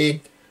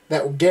guarantee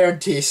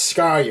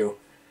scar you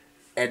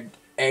and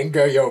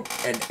anger your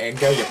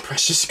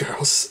precious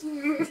girls.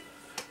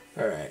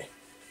 All right.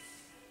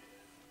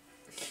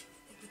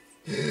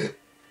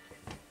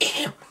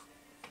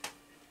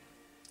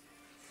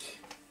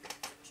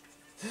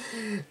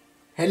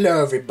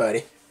 Hello,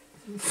 everybody.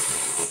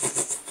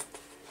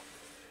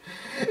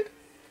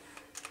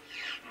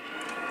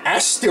 I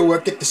still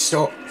work at the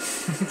store.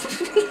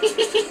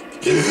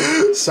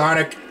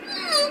 Sonic.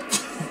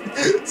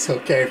 It's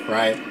okay,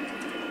 Fry.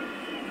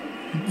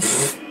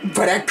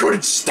 But I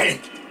couldn't stand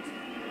it.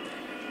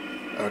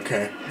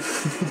 Okay.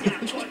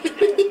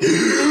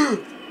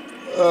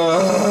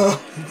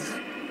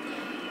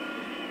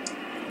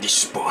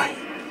 This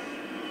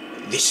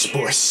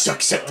boy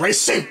sucks at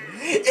racing,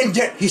 and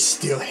yet he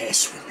still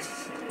has women.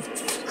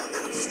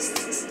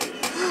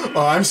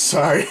 Oh, I'm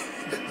sorry.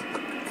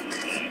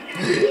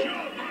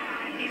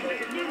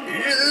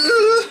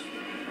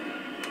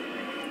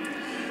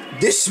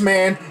 This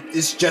man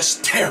is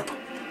just terrible.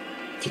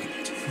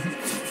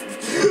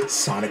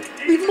 Sonic,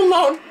 leave him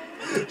alone.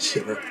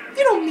 Shiver.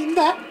 You don't mean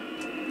that.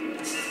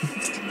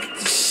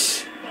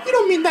 You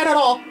don't mean that at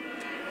all.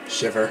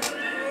 Shiver.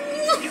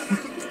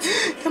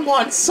 Come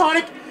on,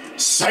 Sonic.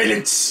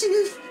 Silence.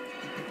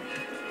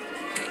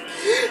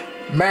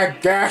 My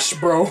gosh,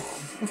 bro.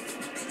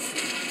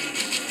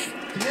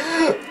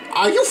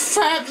 Are you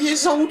 5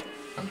 years old?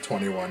 I'm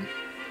 21.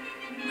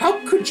 How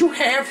could you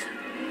have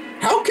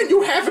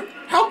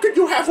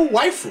a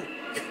waifu?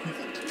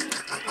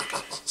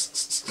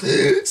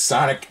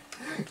 Sonic.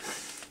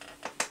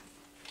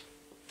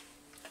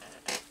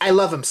 I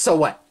love him, so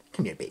what?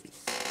 Come here, baby.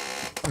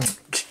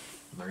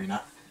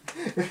 Marina.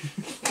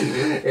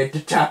 And to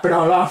top it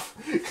all off.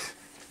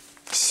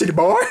 City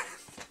boy.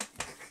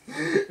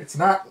 It's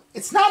not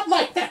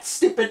like that,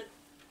 stupid.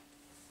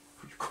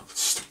 You call it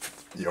stupid?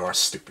 You are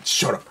stupid.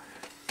 Shut up.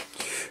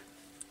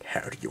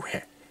 How do you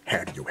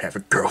have a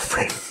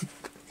girlfriend?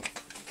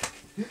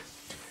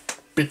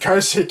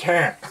 Because he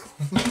can.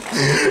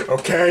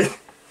 Okay?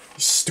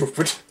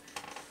 Stupid.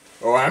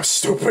 Oh, I'm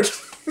stupid.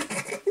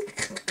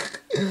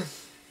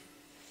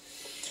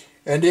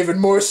 And even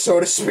more so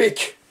to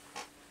speak.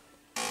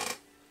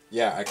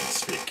 Yeah, I can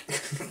speak.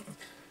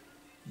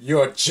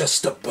 You're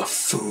just a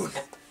buffoon.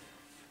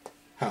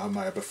 How am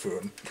I a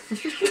buffoon?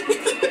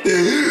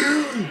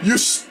 You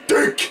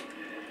stink!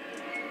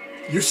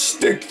 You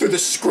stink through the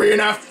screen,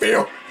 I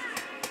feel!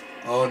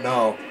 Oh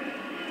no.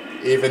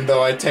 Even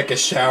though I take a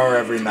shower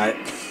every night.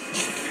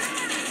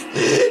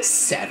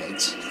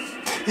 Savage.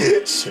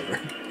 Sure.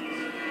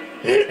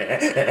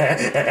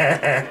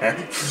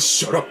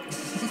 Shut up.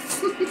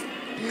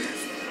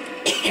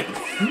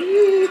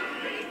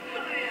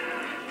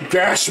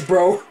 Gosh,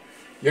 bro.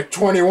 You're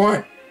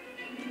 21.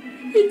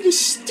 And you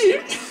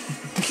still...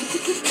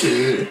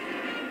 You're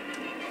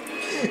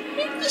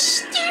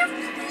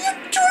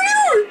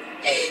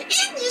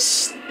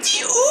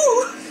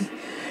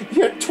 21.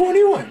 You're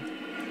 21.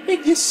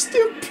 And you're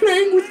still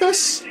playing with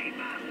us.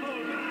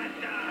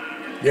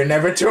 You're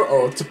never too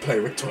old to play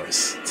with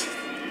toys.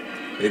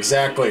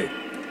 Exactly.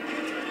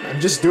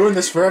 I'm just doing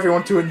this for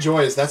everyone to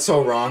enjoy. Is that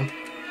so wrong?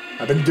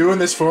 I've been doing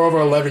this for over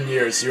 11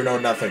 years. You know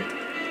nothing.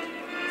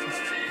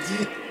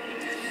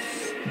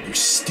 You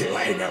still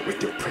hang out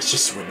with your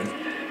precious women.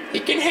 He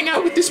can hang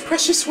out with his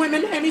precious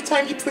women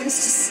anytime he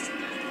pleases.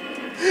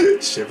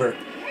 Shiver.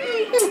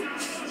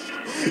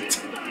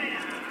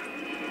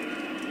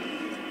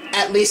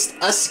 At least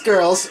us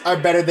girls are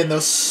better than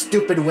those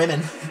stupid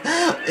women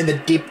in the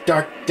deep,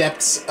 dark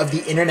depths of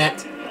the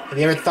internet. Have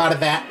you ever thought of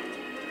that?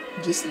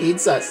 He just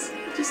needs us.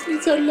 He just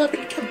needs our love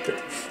and comfort.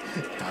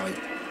 Holly,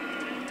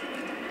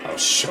 I'll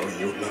show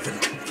you love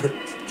and comfort.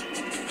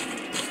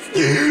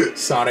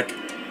 Sonic,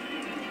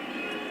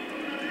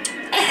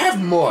 I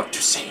have more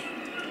to say.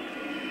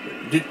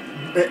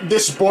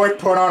 This boy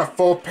put on a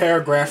full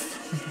paragraph.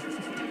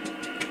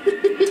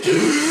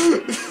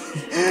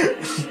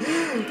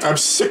 I'm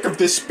sick of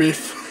this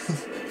beef.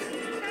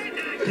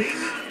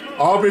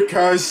 All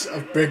because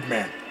of Big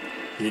Man.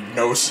 He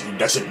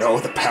doesn't know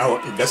the power,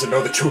 he doesn't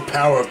know the true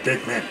power of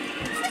Big Man.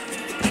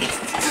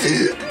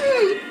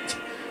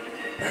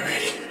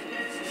 Alrighty.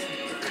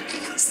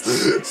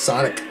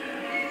 Sonic.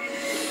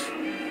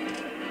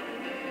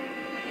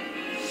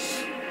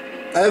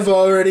 I've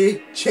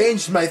already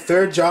changed my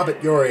third job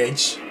at your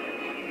age.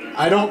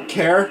 I don't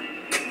care.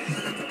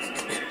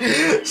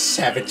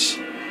 Savage.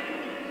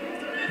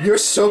 You're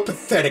so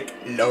pathetic,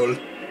 lol.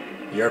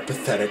 You're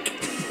pathetic.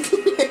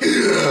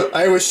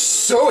 I was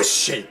so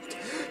ashamed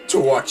to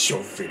watch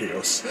your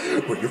videos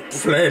where you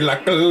play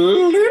like a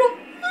little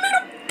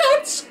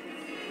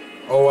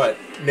Oh, what?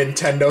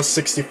 Nintendo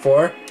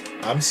 64?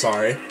 I'm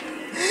sorry.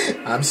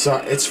 I'm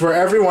sorry. It's for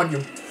everyone, you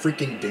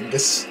freaking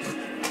dingus.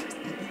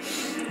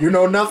 You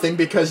know nothing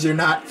because you're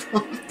not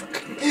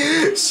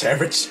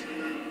savage.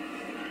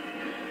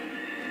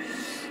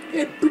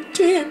 And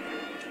pretend.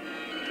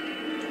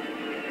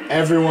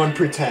 Everyone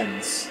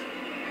pretends.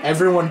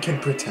 Everyone can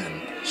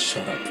pretend.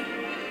 Shut up.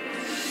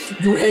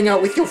 You hang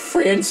out with your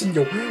friends and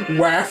your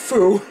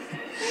waifu.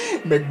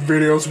 Make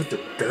videos with your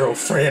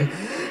girlfriend.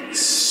 They're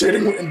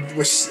sitting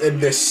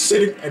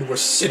and we're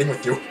sitting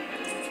with you.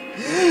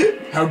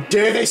 How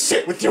dare they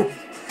sit with you?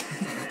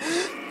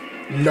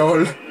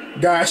 Lol.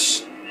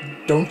 Gosh.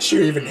 Don't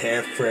you even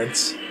have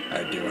friends?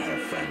 I do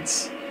have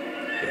friends.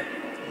 Yeah,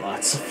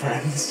 lots of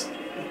friends.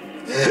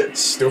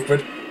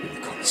 Stupid.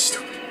 You call me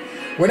stupid.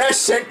 When I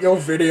sent your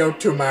video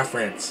to my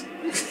friends,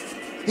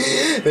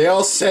 they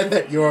all said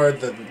that you're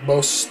the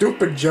most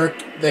stupid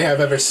jerk they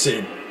have ever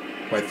seen.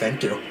 Why,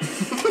 thank you.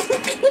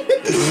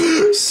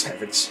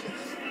 Savage.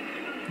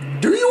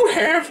 Do you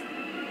have...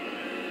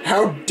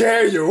 How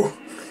dare you?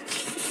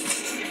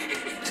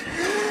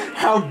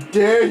 How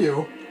dare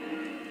you?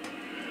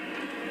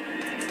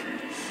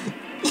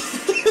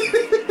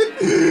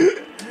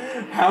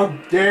 How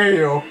dare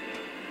you?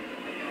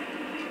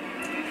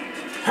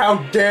 How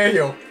dare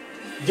you?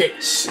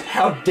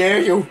 How dare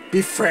you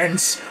be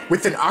friends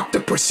with an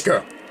octopus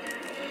girl?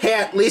 Hey,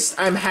 at least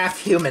I'm half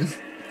human.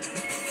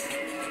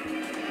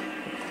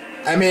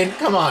 I mean,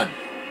 come on,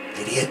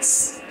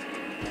 idiots.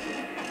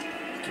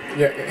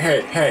 Yeah,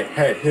 hey,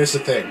 here's the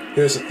thing.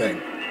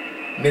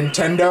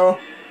 Nintendo,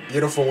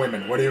 beautiful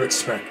women, what do you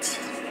expect?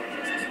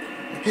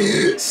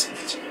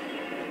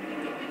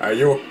 Are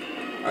you...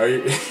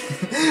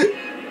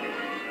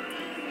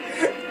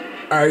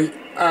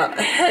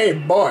 hey,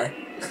 boy.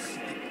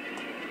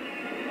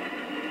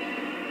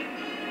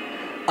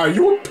 Are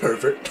you a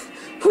pervert?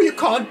 Who you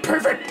calling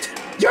pervert?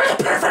 You're the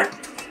pervert!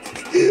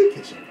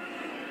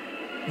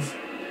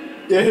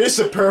 Yeah, he's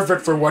a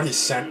pervert for what he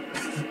sent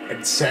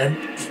and said.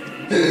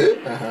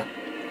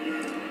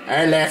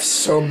 I laugh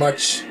so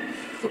much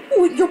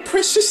when your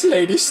precious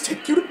ladies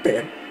take you to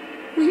bed.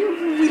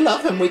 We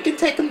love him. We can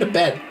take him to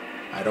bed.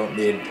 I don't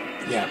need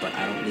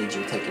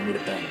you taking me to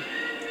bed.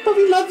 But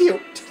we love you.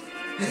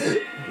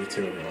 Me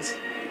too, girls.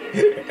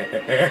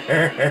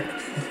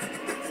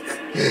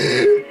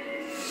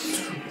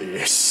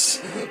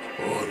 Yes.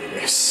 Oh,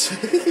 yes.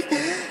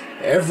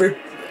 Every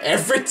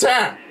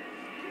time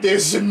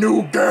there's a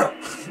new girl.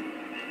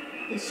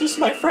 It's just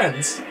my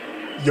friends.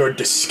 You're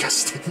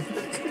disgusting.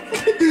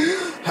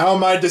 How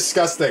am I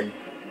disgusting?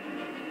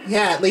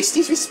 Yeah, at least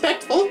he's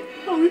respectful.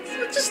 Oh,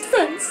 we're just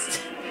friends.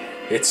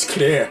 It's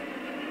clear.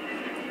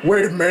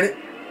 Wait a minute.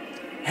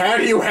 How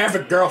do you have a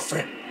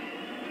girlfriend?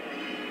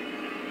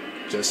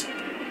 Just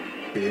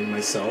being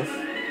myself.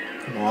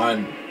 Come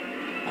on.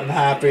 I'm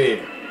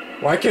happy.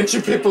 Why can't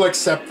you people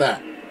accept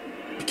that?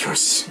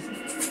 Because...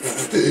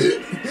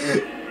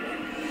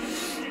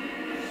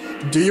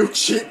 Do you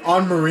cheat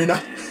on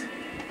Marina?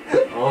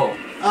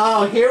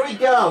 Oh, here we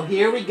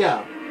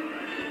go.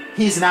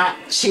 He's not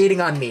cheating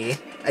on me.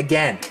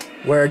 Again,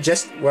 we're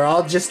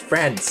all just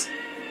friends.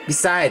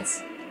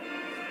 Besides,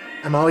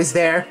 I'm always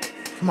there.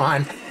 Come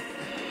on.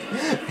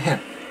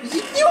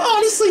 You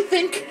honestly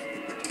think...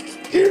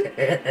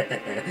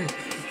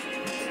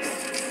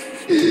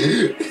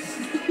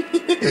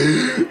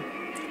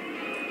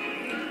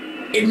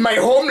 In my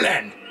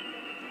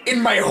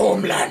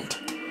homeland,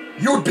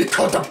 you'd be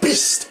called a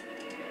beast.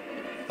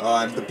 Oh,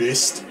 I'm the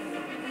beast.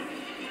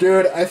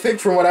 Dude, I think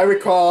from what I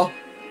recall,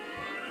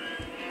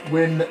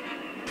 when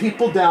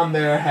people down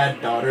there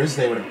had daughters,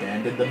 they would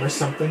abandon them or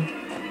something.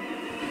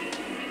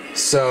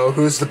 So,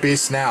 who's the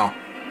beast now?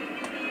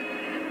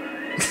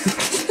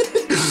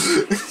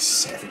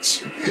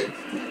 Savage.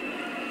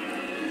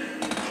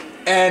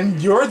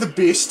 And you're the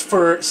beast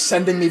for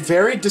sending me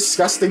very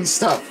disgusting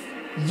stuff.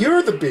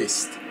 You're the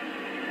beast.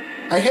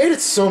 I hate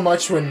it so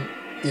much when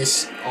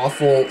these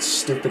awful,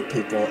 stupid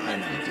people... I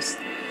know, just...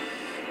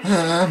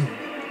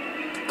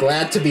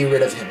 glad to be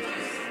rid of him.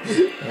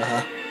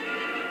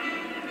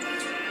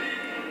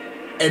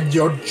 And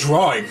your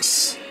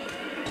drawings.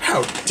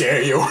 How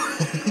dare you?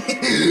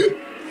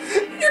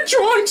 Your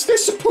drawings, they're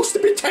supposed to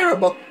be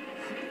terrible.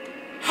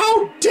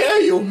 How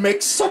dare you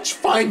make such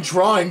fine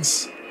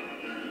drawings?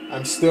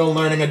 I'm still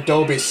learning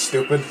Adobe,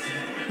 stupid.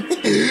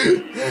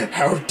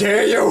 How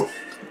dare you?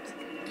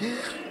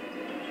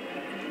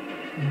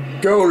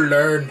 Go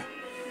learn.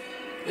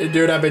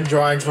 Dude, I've been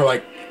drawing for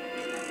like...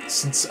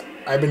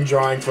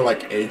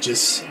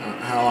 ages.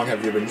 How long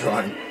have you been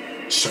drawing?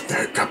 Shut the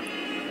heck up.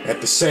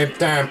 At the same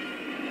time,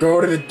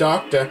 go to the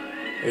doctor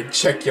and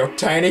check your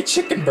tiny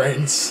chicken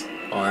brains.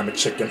 Oh, I'm a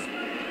chicken.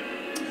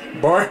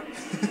 Boy.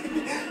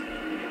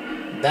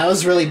 That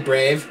was really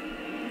brave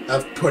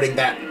of putting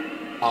that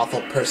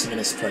awful person in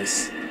his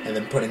place and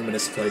then putting him in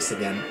his place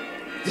again.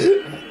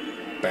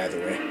 By the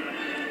way.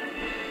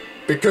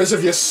 Because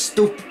of your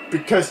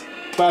because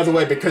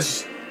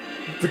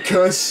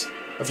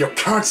of your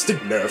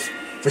constant love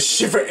for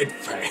Shiver and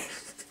Fire.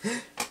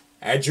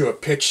 I drew a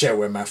picture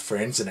with my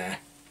friends and I.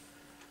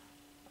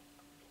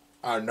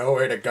 are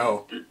nowhere to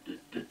go.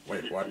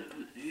 Wait, what?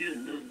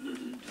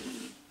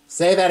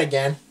 Say that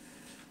again.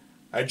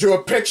 I drew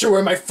a picture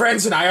where my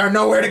friends and I are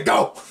nowhere to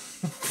go.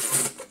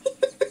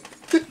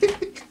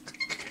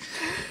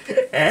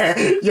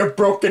 Your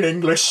broken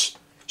English.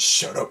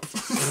 Shut up.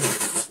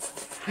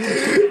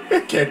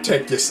 I can't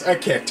take this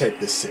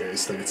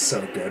seriously. It's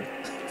so good.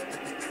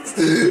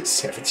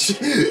 Savage.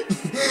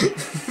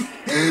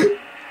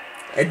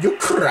 And you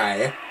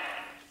cry.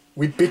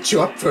 We beat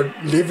you up for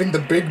leaving the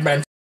big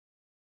man.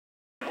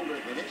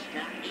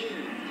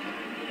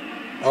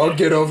 I'll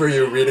get over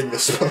you reading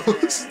this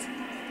post.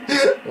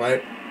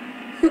 What?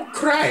 You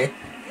cry,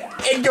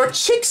 and your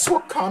chicks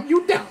will calm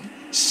you down.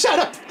 Shut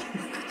up.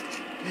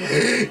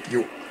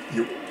 You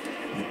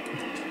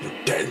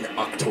dang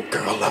octo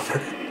girl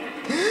lover.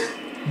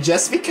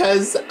 Just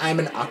because I'm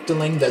an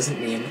octoling doesn't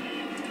mean.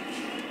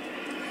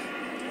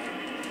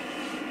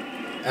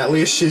 At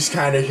least she's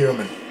kind of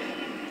human.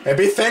 And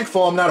be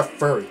thankful I'm not a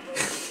furry.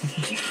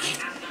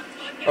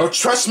 Oh,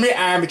 trust me,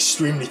 I am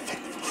extremely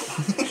thankful.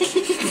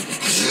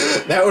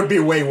 That would be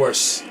way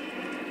worse.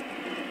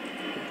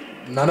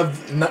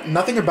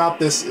 Nothing about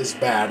this is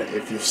bad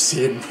if you've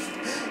seen.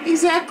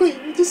 Exactly,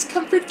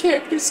 discomfort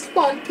characters. Come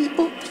on,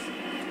 people.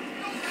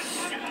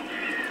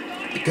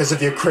 Because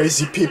of you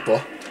crazy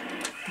people.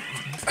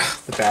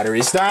 The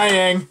battery's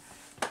dying.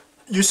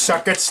 You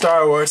suck at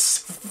Star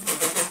Wars.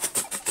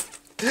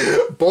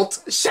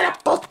 Bolt, shut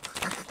up, Bolt.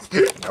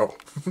 No.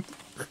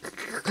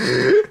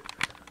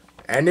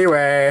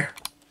 Anyway.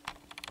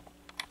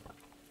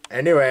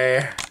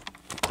 Anyway.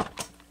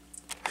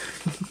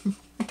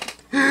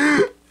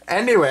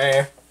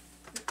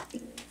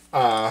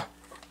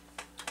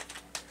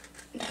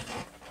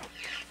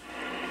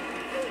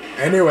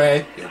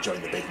 Anyway, you'll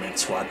join the big man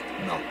squad.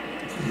 No.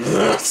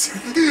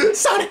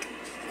 Sonic!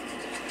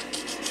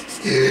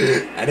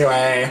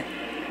 Anyway.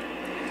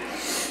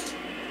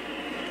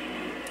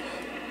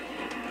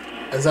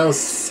 As I was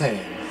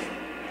saying,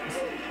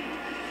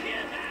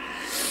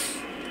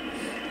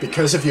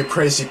 because of you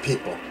crazy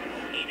people,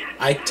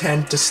 I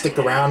tend to stick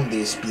around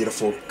these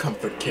beautiful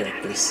comfort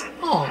characters.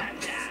 Aww.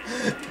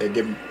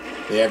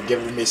 They have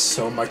given me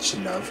so much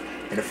love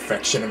and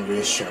affection and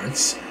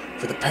reassurance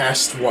for the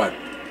past, what,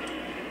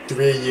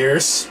 3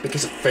 years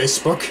because of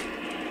Facebook?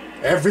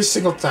 Every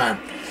single time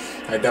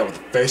I dealt with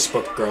a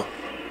Facebook girl,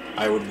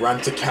 I would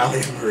run to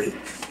Callie and Marie.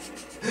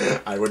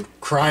 I would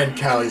cry in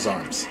Callie's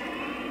arms.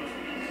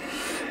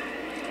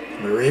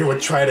 Marie would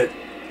try to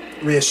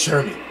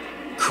reassure me,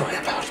 cry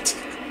about it.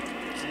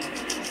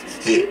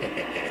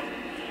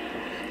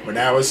 When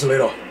I was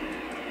little,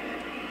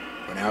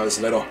 and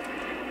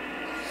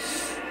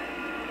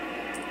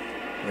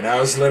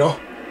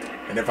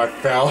if I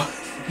fell,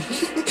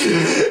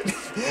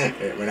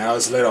 when I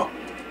was little,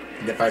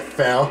 and if I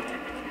fell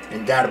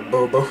and got a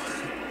boo-boo,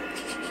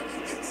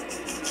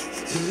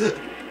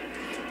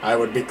 I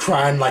would be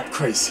crying like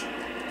crazy,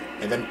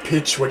 and then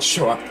Peach would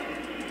show up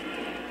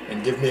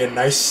and give me a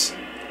nice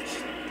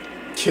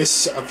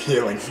kiss of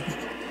healing,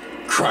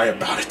 cry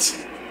about it.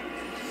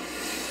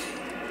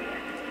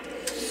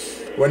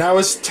 When I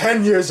was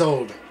 10 years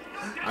old,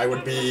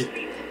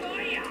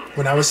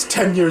 when I was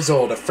 10 years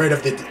old, afraid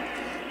of the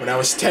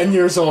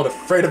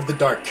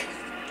dark.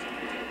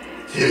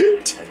 10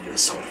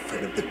 years old,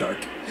 afraid of the dark.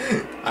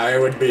 I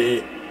would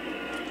be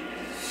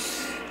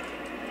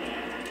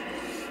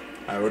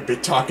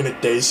talking to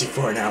Daisy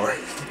for an hour,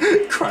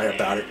 cry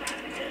about it.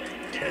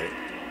 Okay.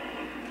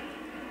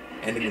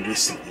 And in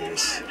recent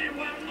years,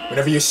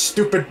 whenever you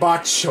stupid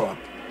bots show up,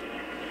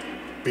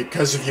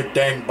 because of you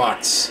dang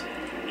bots,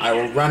 I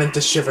will run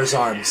into Shiver's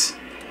arms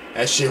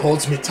as she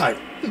holds me tight,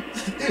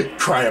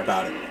 cry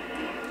about it.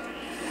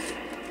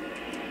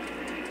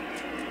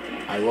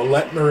 I will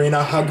let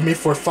Marina hug me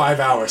for 5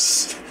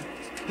 hours,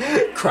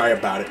 cry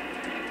about it.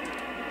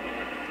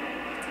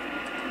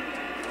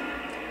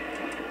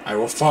 I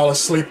will fall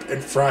asleep in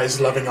Fry's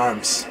loving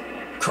arms,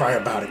 cry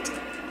about it.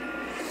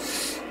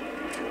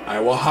 I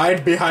will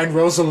hide behind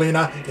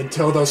Rosalina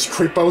until those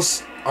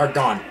creepos are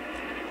gone.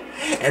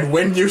 And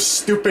when you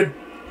stupid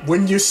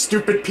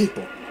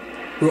people,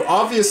 who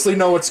obviously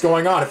know what's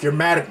going on if you're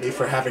mad at me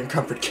for having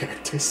comfort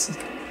characters.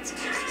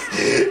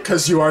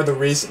 Because you are the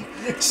reason,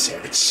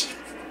 savage.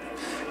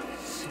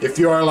 If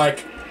you are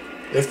like,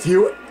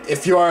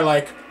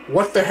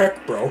 what the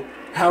heck, bro?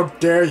 How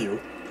dare you?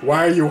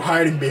 Why are you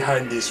hiding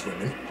behind these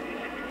women?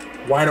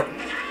 Why don't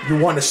you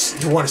want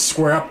to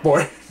square up,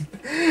 boy?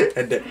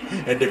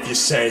 and if you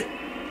say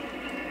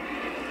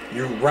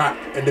you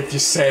rotten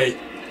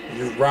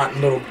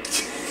little,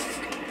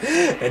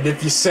 and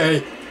if you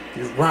say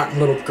you rotten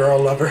little girl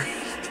lover,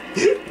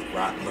 you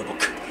rotten little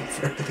girl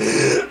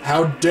lover,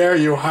 how dare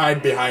you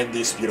hide behind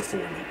these beautiful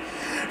women?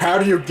 How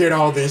do you get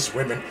all these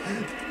women?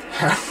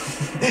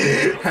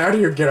 How do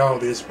you get all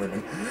these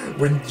women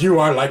when you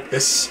are like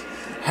this?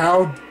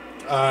 How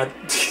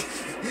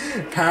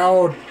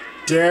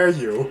dare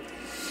you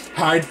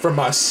hide from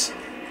us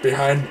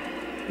behind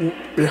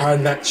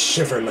that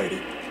Shiver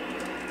lady?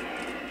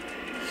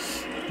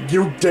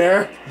 You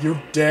dare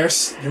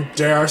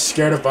are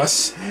scared of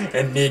us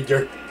and need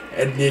your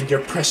and need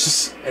your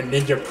precious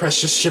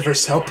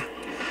Shiver's help.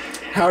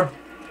 How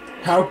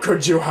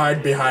could you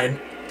hide behind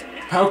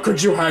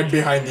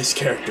these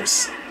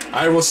characters?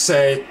 I will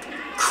say,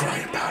 cry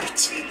about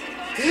it.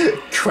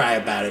 Cry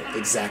about it,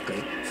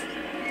 exactly.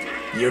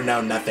 You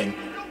know nothing.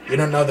 You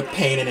don't know the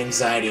pain and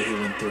anxiety he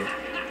went through.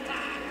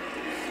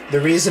 The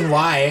reason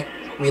why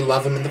we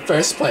love him in the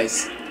first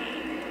place.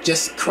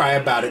 Just cry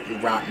about it, you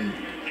rotten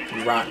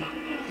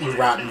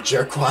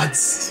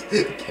jerkwads.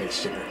 Okay,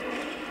 Shiver.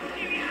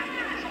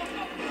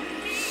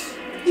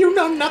 You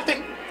know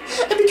nothing.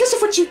 And because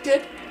of what you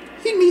did,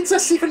 he needs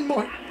us even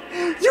more.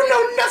 You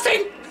know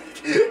nothing!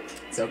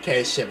 It's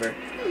okay, Shiver.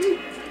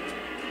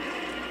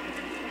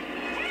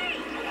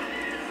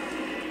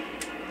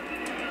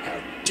 How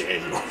dare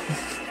you.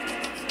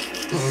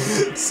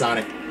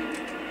 Sonic.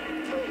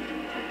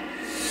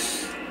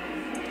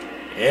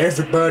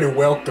 Everybody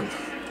welcome.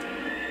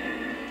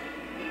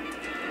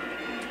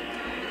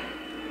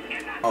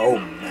 Oh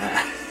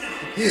man.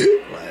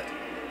 What?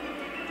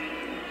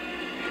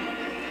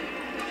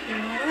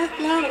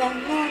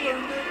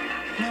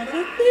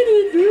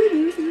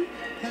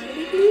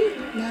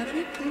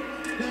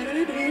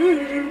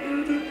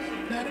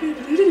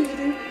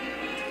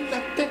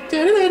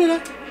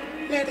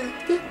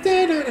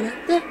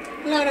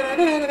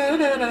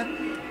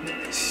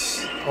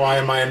 Why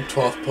am I in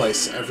 12th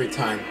place every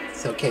time?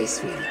 It's okay,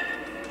 sweetie.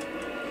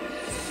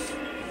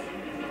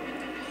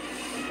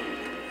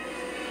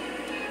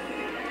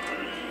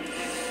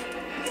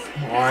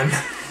 Come on.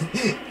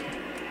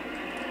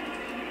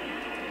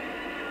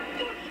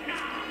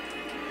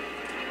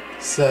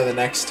 So the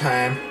next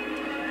time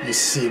you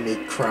see me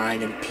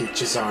crying in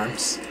Peach's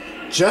arms,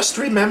 just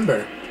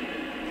remember,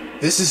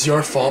 this is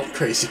your fault,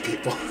 crazy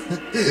people.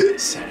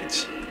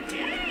 Savage.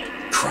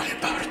 Cry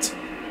about it.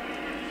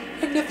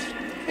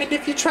 And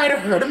if you try to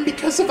hurt him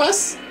because of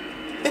us,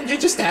 then you're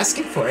just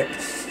asking for it.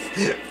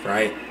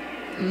 Right?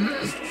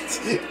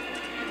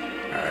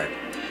 Alright,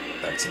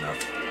 that's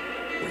enough.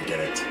 We get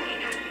it.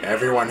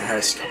 Everyone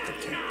has comfort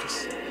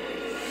characters.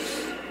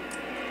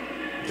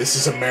 This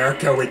is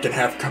America, we can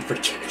have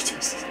comfort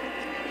characters.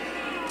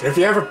 And if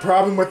you have a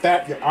problem with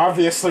that, you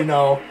obviously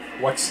know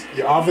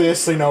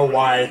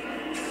why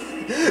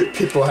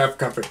people have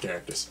comfort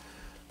characters.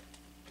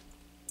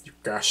 You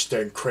gosh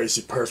dang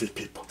crazy pervy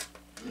people.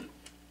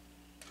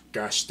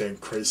 Gosh dang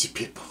crazy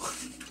people.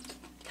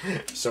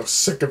 So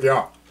sick of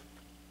y'all.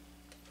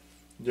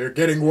 You're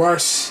getting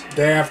worse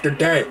day after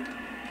day.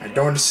 I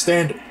don't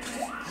understand it.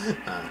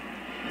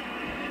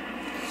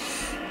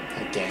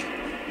 Okay.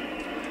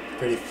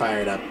 Pretty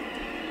fired up.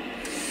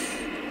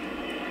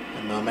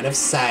 A moment of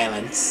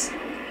silence.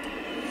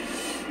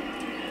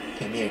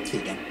 Come here,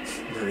 Keegan.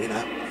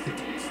 Marina.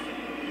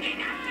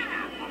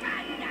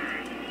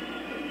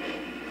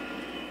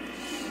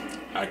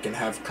 I can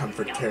have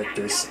comfort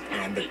characters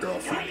and a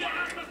girlfriend.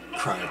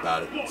 Cry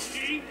about it.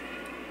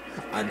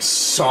 I'm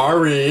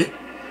sorry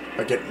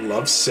I get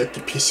lovesick,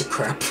 you piece of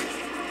crap.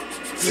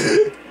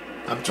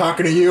 I'm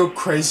talking to you,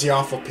 crazy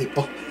awful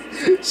people.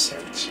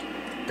 Savage.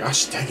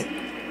 Gosh dang it.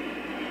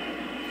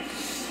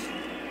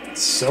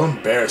 It's so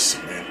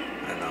embarrassing, man.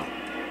 I know.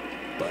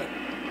 But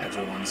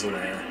everyone's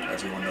aware.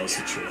 Everyone knows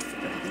the truth.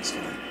 Everything's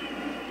fine.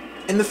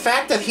 And the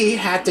fact that he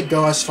had to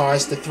go as far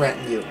as to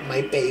threaten you,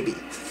 my baby.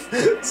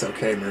 It's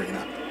okay,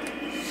 Marina.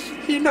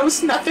 He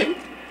knows nothing.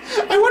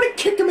 I want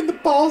to kick him in the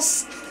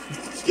balls.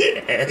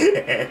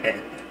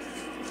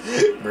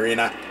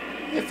 Marina.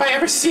 If I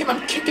ever see him,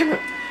 I'm kicking him.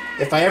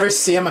 If I ever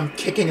see him, I'm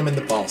kicking him in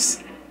the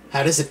balls.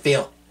 How does it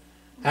feel?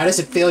 How does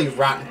it feel, you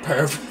rotten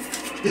perv?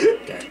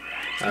 Okay.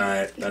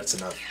 Alright, that's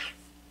enough.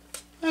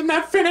 I'm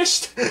not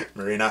finished.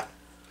 Marina.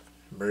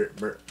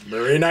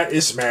 Marina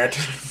is mad.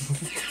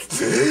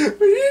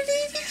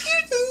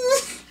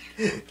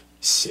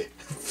 Shit.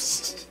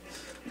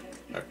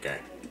 Okay.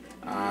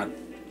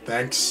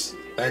 Thanks.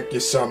 Thank you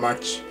so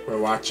much for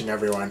watching,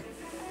 everyone.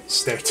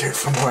 Stay tuned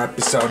for more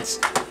episodes.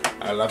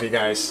 I love you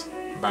guys.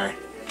 Bye.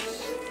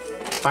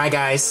 Bye,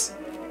 guys.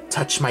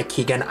 Touch my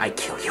Keegan, I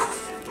kill you.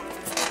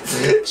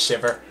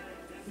 Shiver.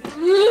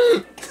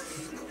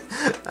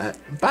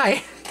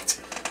 Bye.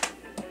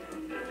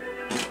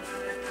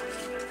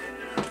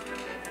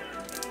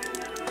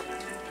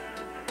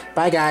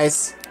 Bye,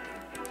 guys.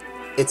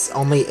 It's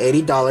only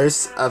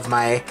 $80 of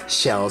my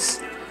shells.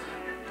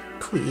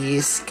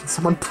 Please, can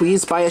someone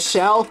please buy a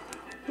shell?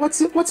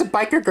 What's a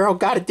biker girl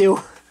gotta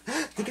do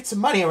to get some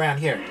money around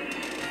here?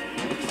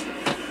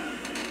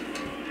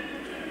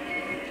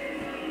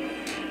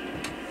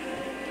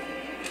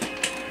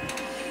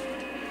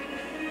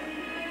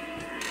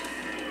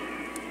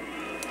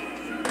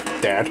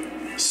 Dad.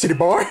 City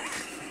boy.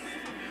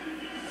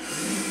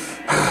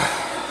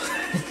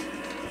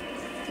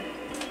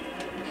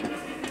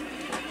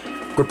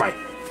 Goodbye.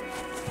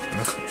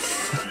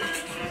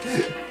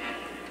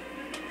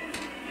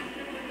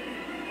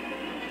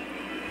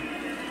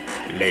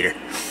 Later.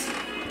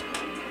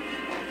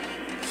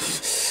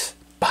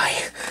 Bye.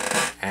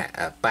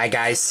 Bye,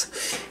 guys.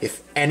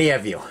 If any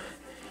of you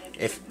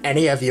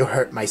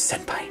hurt my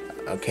senpai,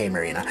 okay,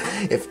 Marina,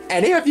 if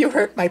any of you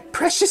hurt my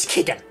precious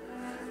Keegan,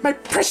 My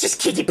precious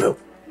kitty poo.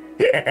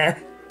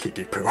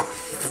 Kitty poo.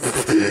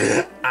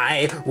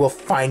 I will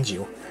find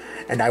you,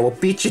 and I will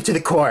beat you to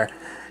the core,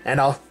 and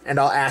I'll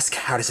ask,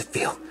 how does it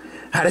feel?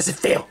 How does it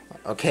feel?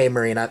 Okay,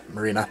 Marina.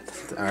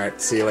 All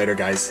right, see you later,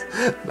 guys.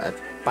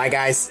 Bye,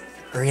 guys.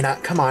 Marina,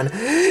 come on.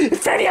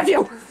 If any of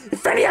you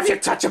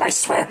touch him, I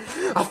swear,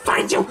 I'll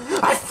find you.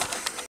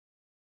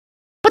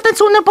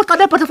 Patansunan po ka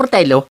na po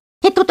fratello.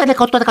 E tutte le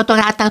cose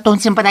che ho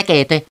sempre da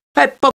chiedere.